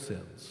forgiving your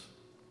sins.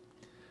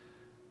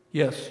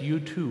 Yes, you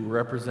too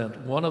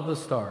represent one of the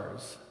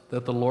stars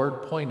that the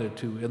Lord pointed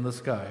to in the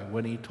sky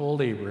when he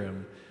told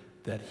Abraham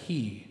that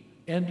he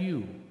and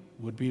you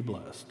would be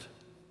blessed.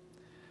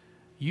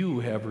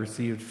 You have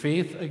received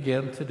faith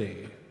again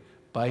today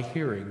by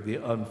hearing the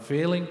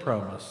unfailing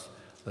promise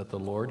that the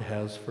Lord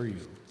has for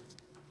you.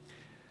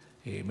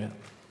 Amen.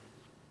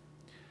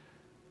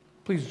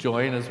 Please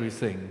join as we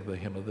sing the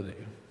hymn of the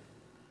day.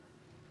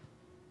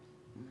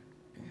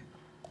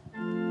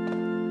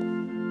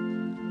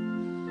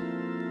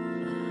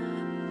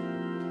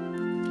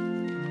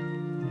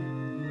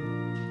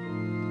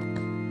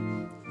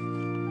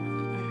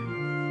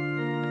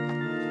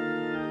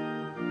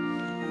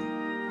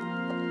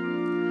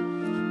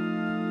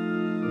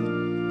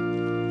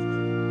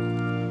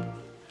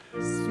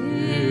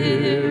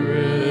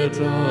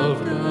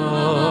 Of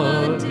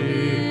God,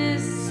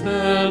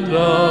 descend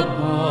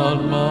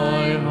upon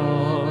my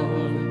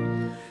heart.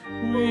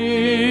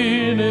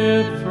 Wean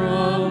it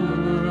from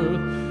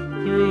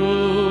earth,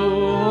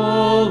 through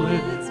all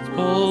its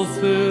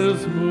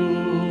pulses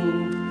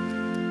move.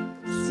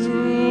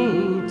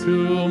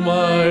 To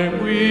my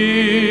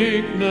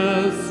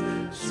weakness,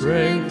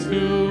 strength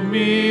to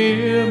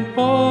me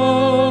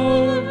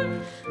impart,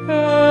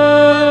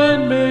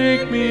 and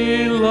make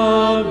me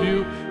love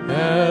you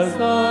as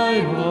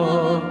I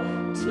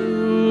ought to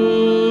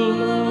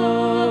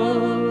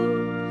love.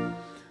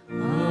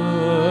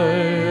 I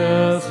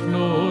ask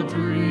no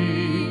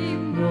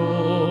dream,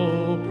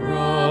 no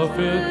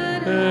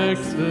prophet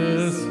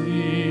ecstasies,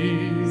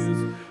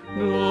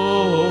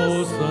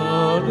 no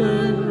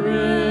sudden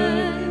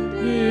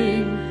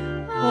rending,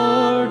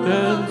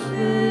 ardent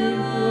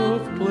strength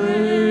of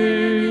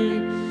clay,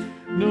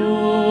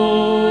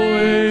 no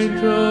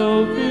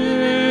angel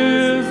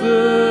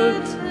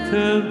visit,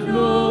 tempt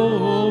no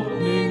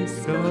opening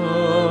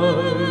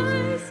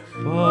skies,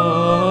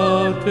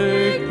 but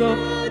take the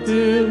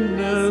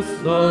dimness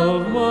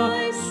of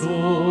my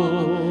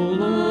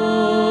soul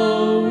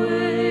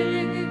away.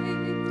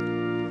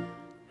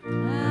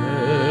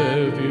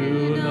 Have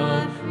you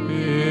not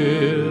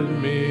bid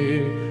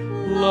me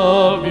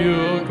love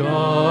you,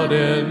 God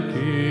and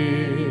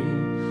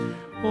King?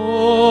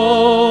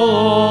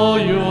 All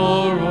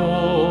your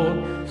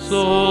own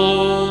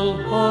soul,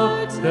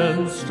 heart,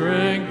 and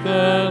strength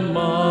and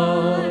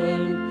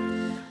mind.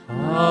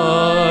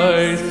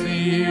 I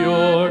see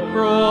your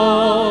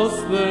cross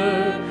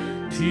there,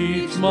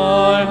 teach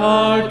my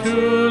heart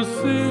to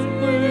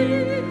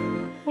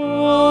sing.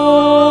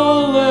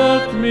 Oh,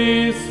 let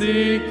me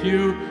seek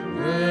you,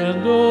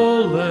 and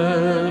oh,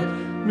 let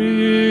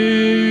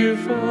me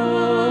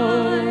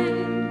find.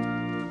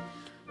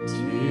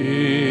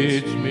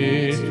 Teach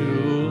me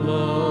to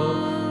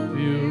love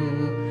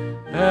you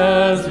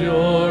as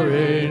your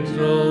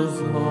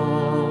angels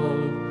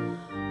love.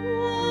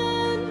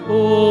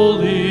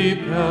 Holy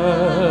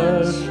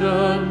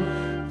passion,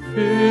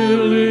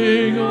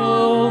 filling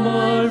all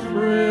my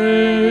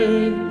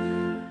frame,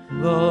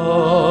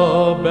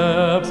 the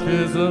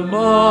baptism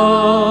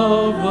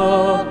of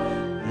the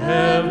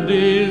heaven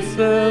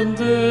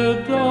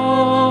descended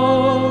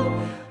dove,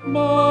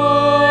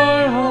 my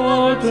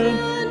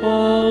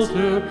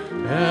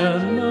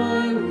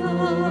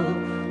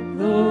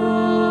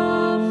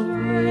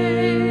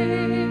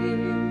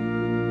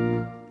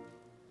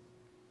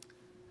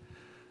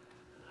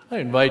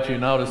invite you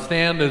now to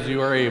stand as you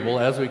are able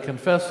as we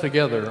confess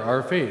together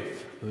our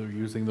faith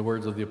using the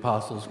words of the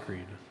Apostles'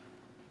 Creed.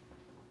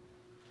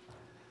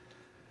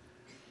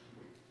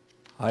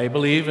 I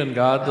believe in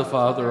God the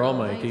Father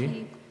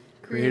Almighty,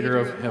 creator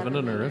of heaven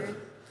and earth.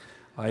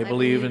 I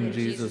believe in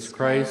Jesus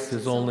Christ,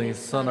 his only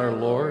Son, our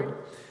Lord.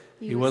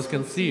 He was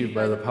conceived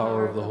by the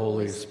power of the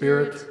Holy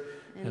Spirit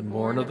and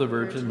born of the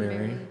Virgin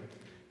Mary.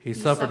 He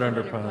suffered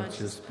under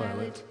Pontius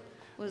Pilate,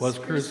 was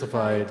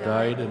crucified,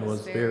 died, and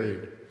was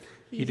buried.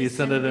 He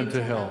descended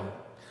into hell.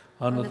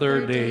 On the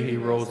third day he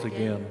rose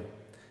again.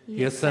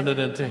 He ascended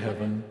into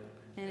heaven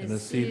and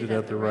is seated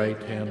at the right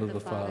hand of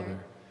the Father.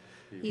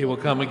 He will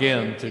come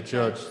again to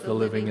judge the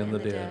living and the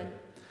dead.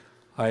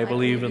 I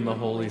believe in the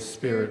Holy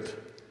Spirit,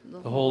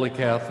 the Holy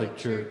Catholic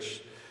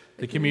Church,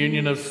 the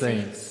communion of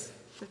saints,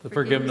 the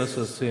forgiveness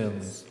of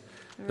sins,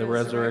 the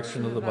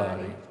resurrection of the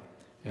body,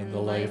 and the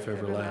life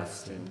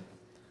everlasting.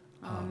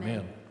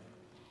 Amen.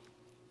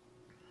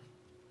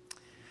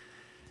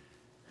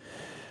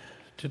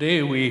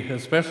 Today we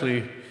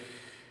especially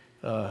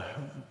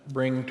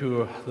bring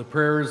to the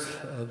prayers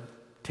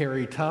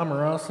Terry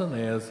Tomarosson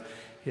as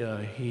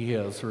he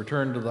has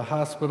returned to the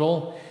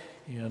hospital,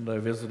 and I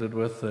visited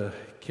with the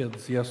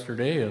kids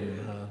yesterday, and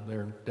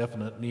they're in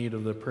definite need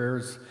of the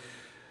prayers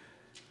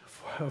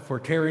for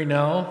Terry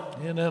now.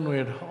 And then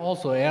we'd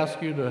also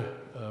ask you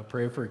to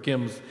pray for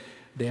Kim's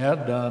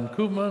dad, Don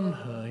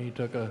Koopman. He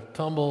took a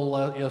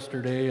tumble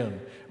yesterday and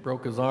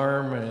broke his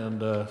arm, and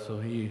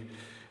so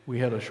we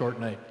had a short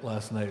night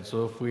last night.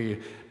 So if we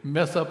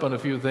mess up on a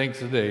few things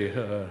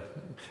today,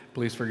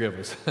 please forgive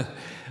us.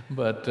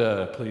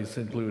 But please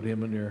include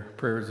him in your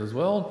prayers as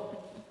well.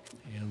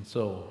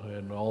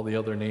 And all the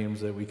other names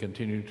that we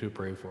continue to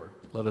pray for.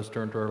 Let us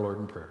turn to our Lord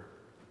in prayer.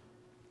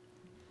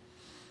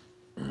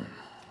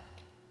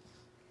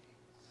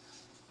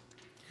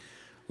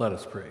 Let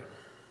us pray.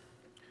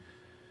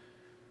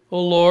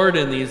 O Lord,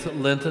 in these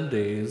Lenten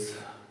days,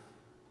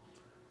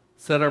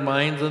 set our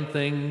minds on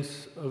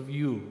things of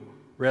you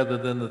rather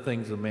than the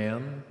things of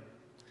man,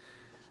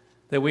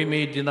 that we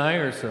may deny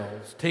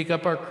ourselves, take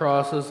up our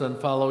crosses, and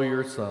follow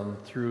your Son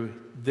through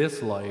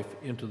this life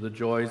into the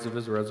joys of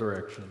his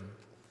resurrection.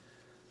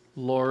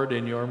 Lord,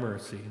 in your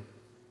mercy,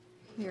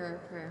 hear our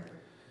prayer.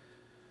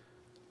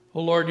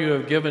 O Lord, you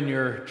have given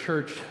your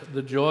church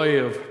the joy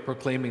of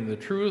proclaiming the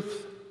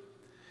truth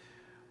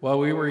while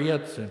we were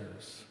yet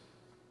sinners,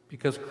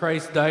 because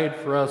Christ died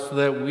for us so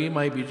that we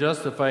might be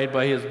justified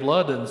by his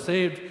blood and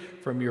saved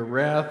from your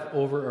wrath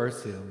over our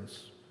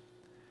sins.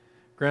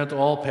 Grant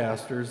all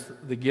pastors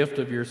the gift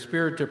of your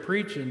Spirit to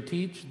preach and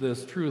teach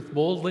this truth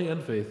boldly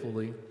and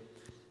faithfully,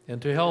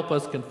 and to help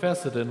us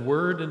confess it in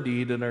word and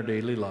deed in our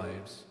daily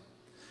lives.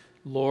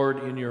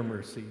 Lord, in your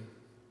mercy,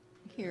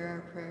 hear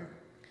our prayer.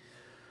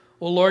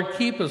 O Lord,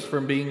 keep us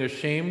from being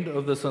ashamed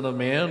of the Son of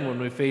Man when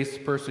we face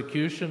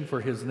persecution for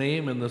his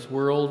name in this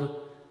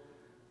world,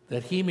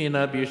 that he may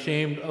not be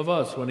ashamed of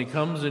us when he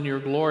comes in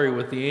your glory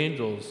with the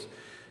angels.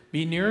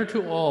 Be near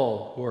to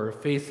all who are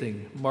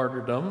facing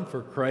martyrdom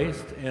for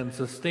Christ, and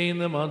sustain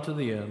them unto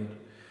the end,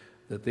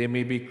 that they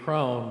may be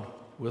crowned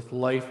with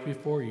life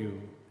before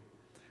you.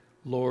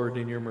 Lord,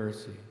 in your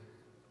mercy.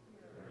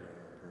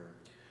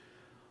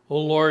 O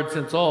Lord,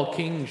 since all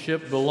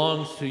kingship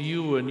belongs to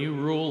you and you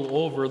rule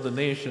over the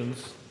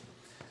nations,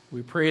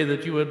 we pray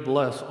that you would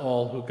bless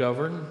all who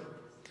govern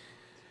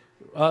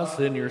us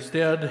in your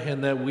stead,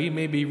 and that we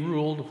may be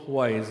ruled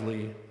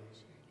wisely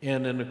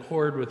and in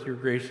accord with your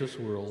gracious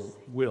will.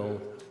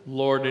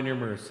 Lord, in your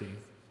mercy.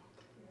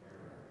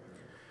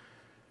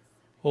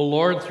 O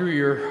Lord, through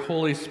your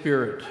Holy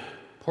Spirit,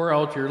 pour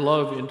out your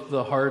love into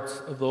the hearts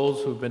of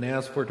those who have been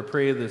asked for to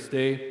pray this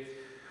day.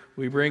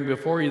 We bring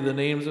before you the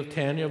names of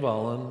Tanya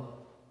Vollen,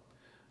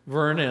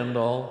 Vern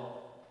Endall,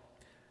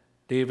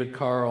 David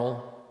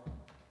Carl,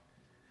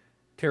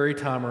 Terry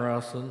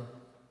Tomarosson,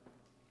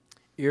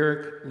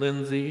 Eric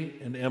Lindsay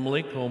and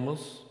Emily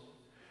Comas,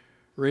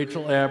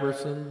 Rachel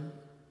Aberson,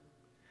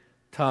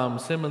 Tom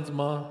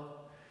Simmonsma,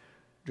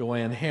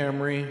 Joanne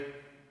Hamry,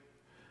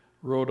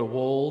 Rhoda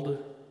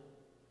Wold,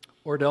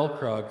 Ordell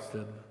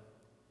Krogston,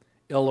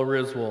 Ella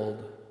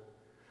Riswold,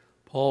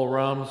 Paul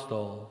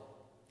Ramstall,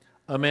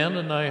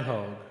 Amanda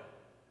Nyhaug,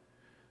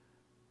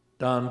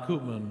 Don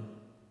Koopman,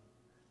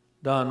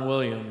 Don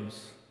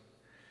Williams,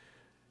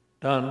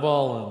 Don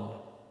Vollen,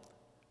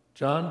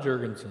 John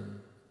Jurgensen,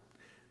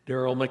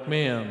 Daryl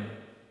McMahon,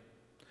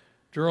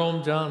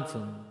 Jerome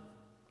Johnson,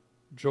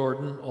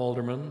 Jordan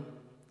Alderman,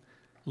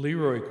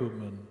 Leroy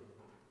Koopman,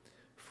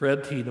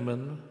 Fred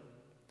Tiedemann,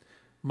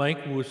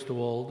 Mike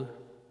Wustewald,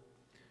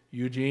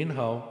 Eugene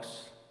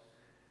Hawks,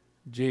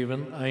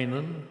 Javen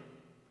Einan,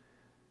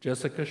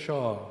 Jessica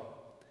Shaw,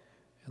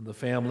 and the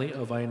family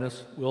of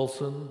Ines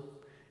Wilson,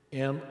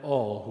 and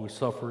all who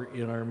suffer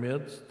in our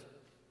midst.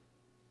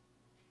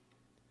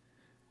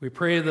 We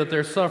pray that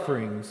their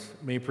sufferings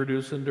may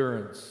produce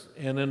endurance,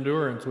 and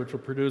endurance which will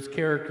produce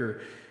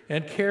character,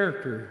 and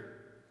character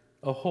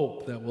a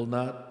hope that will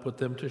not put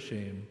them to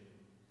shame.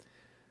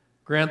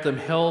 Grant them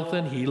health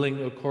and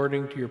healing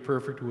according to your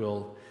perfect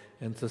will,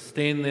 and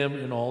sustain them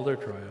in all their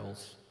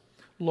trials.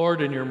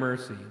 Lord, in your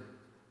mercy.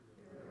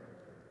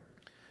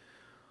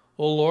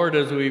 O Lord,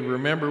 as we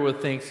remember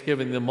with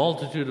thanksgiving the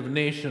multitude of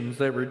nations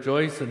that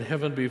rejoice in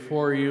heaven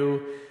before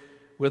you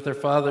with their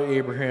father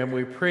Abraham,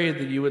 we pray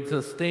that you would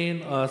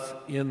sustain us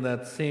in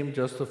that same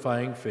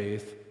justifying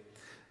faith,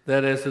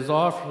 that as his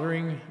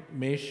offering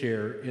may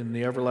share in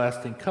the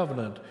everlasting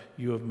covenant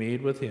you have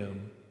made with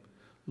him.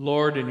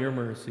 Lord, in your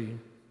mercy.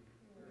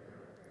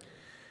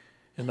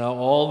 And now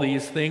all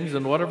these things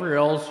and whatever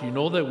else you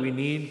know that we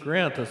need,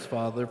 grant us,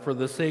 Father, for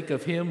the sake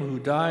of him who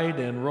died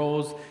and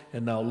rose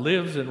and now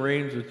lives and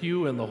reigns with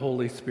you in the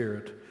Holy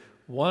Spirit,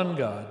 one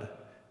God,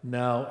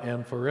 now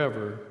and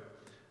forever.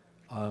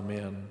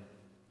 Amen.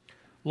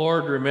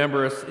 Lord,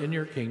 remember us in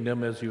your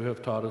kingdom as you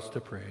have taught us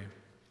to pray.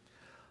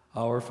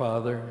 Our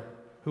Father,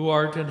 who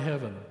art in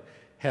heaven,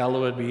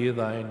 hallowed be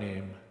thy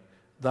name.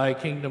 Thy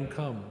kingdom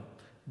come,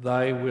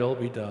 thy will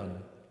be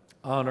done,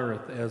 on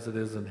earth as it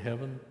is in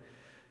heaven.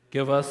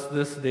 Give us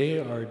this day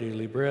our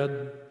daily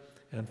bread,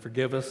 and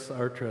forgive us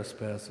our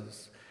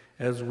trespasses,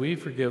 as we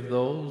forgive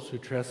those who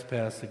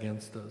trespass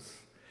against us.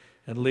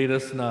 And lead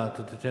us not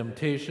into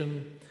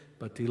temptation,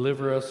 but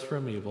deliver us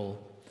from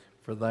evil.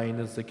 For thine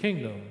is the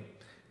kingdom,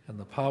 and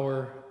the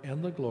power,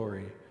 and the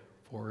glory,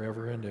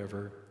 forever and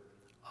ever.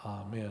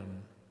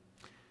 Amen.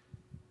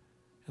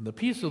 And the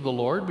peace of the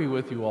Lord be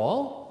with you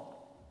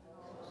all.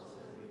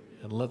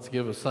 And let's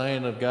give a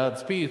sign of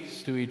God's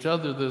peace to each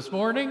other this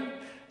morning.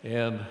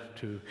 And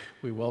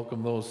we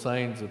welcome those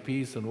signs of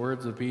peace and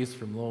words of peace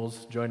from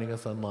those joining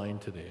us online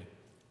today.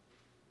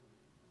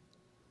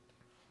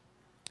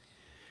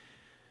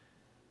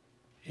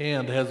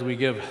 And as we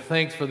give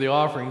thanks for the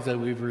offerings that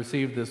we've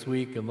received this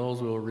week and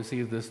those we'll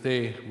receive this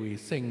day, we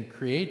sing,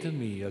 "Create in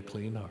Me a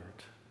Clean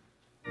Heart."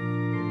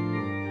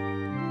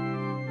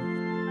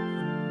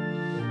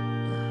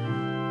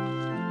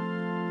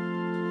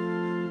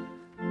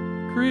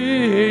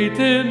 Create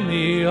in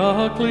me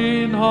a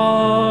clean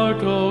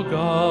heart, O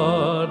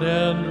God,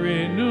 and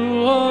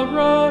renew a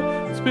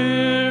right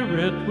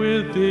spirit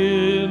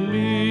within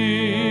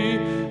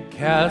me.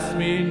 Cast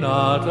me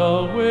not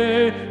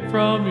away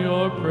from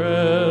your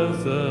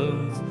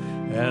presence,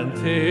 and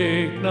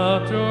take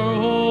not your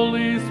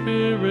Holy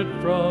Spirit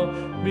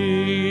from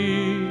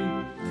me.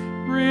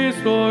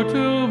 Restore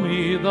to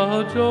me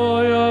the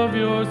joy of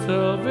your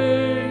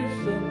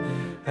salvation,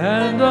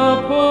 and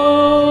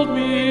uphold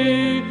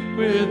me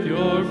with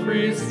your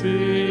free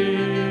spirit.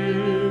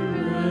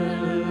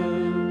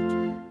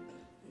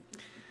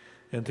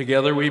 And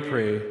together we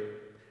pray,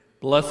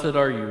 Blessed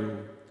are you,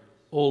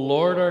 O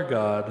Lord our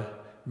God,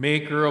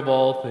 maker of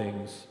all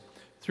things.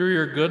 Through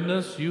your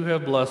goodness you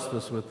have blessed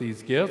us with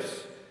these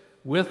gifts.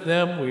 With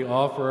them we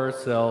offer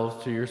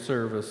ourselves to your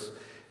service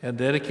and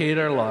dedicate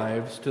our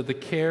lives to the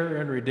care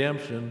and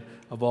redemption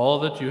of all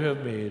that you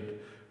have made,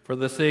 for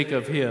the sake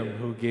of him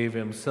who gave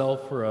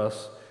himself for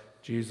us,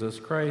 Jesus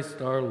Christ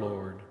our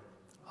Lord.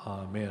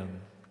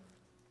 Amen.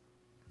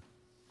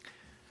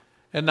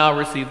 And now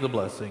receive the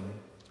blessing.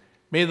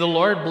 May the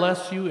Lord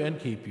bless you and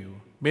keep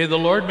you. May the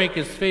Lord make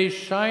his face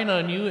shine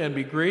on you and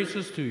be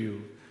gracious to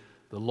you.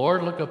 The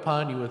Lord look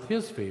upon you with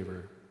his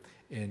favor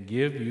and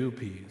give you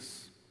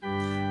peace.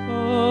 Amen.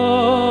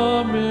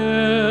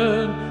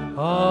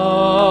 Amen.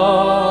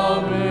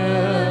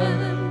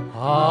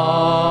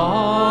 Amen.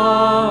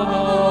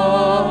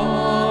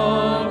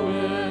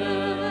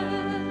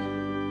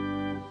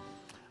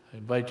 I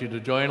invite you to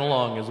join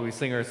along as we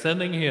sing our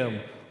sending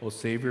hymn, O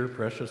Savior,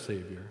 Precious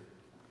Savior.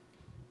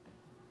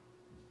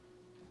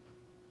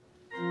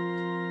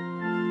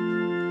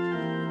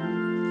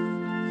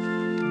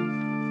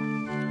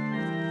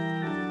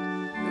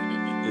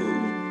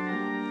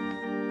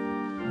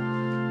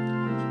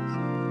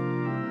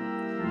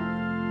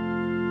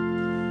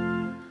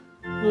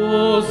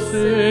 O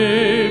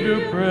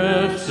Savior,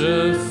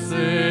 precious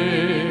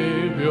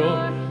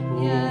Savior,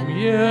 whom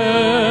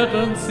yet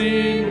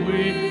unseen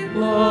we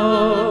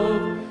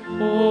love,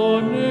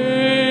 O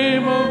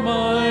name of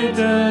might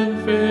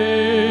and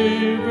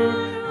favor,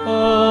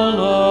 all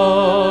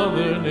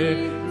other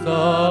names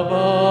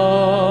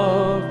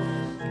above.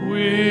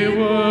 We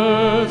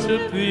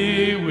worship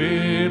thee,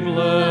 we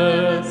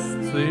bless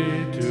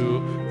thee,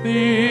 to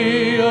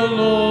thee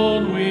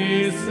alone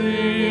we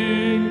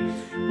sing.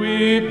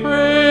 We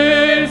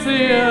praise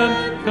thee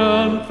and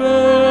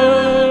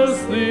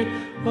confess thee,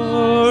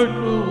 our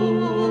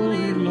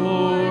holy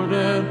Lord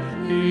and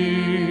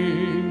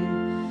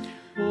King.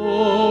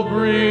 O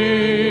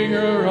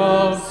bringer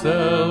of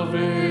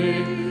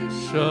salvation,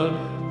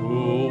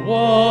 who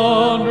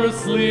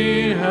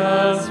wondrously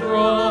has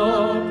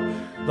wrought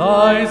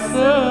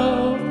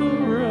thyself the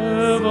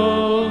revelation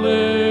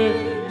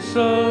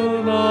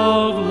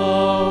of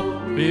love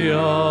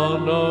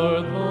beyond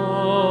our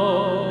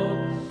thought.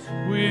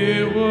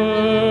 We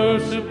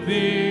worship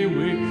thee,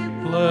 we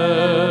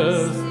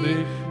bless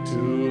thee,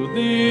 to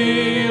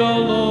thee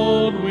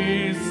alone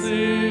we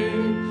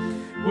sing.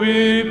 We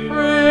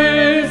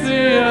praise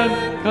thee and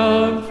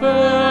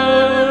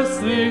confess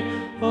thee,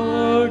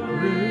 our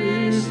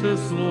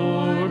gracious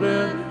Lord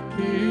and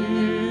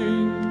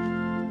King.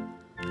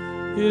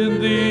 In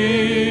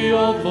thee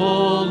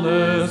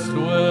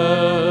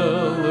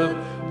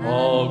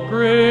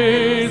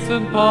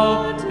and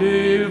power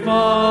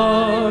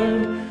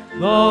divine,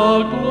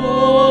 the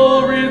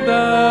glory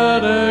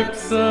that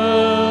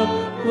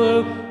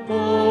excelleth,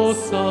 O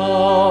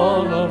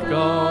Son of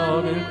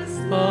God, is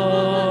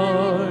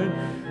thine.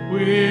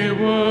 We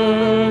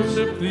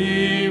worship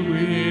thee,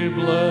 we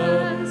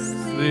bless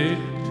thee,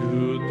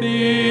 to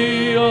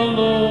thee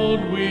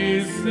alone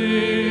we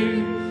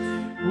sing.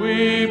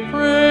 We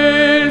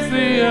praise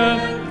thee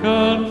and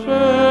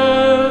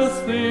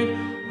confess thee,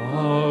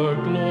 our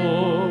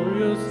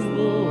glorious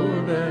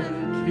Lord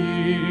and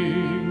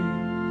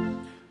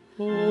King.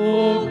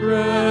 Oh,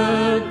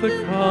 grant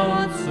the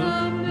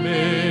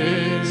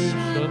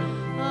consummation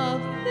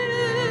of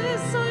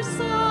this our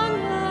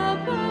song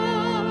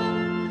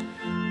above,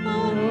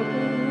 of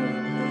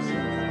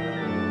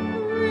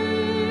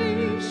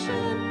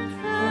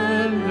restoration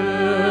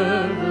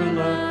and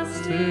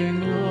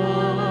everlasting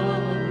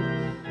love.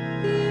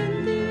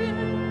 in the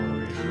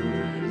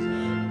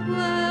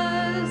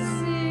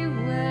bless thee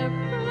where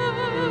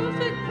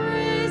perfect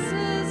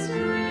praises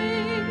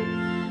ring,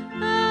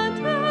 and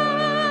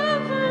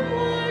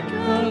evermore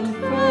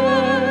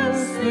confess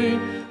thee,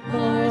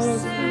 our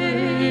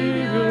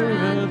Savior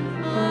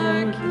and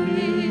our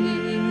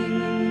King.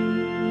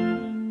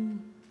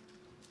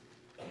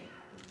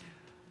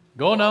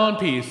 Go now in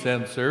peace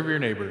and serve your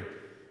neighbor.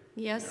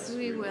 Yes,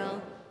 we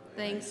will.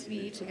 Thanks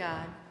be to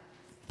God.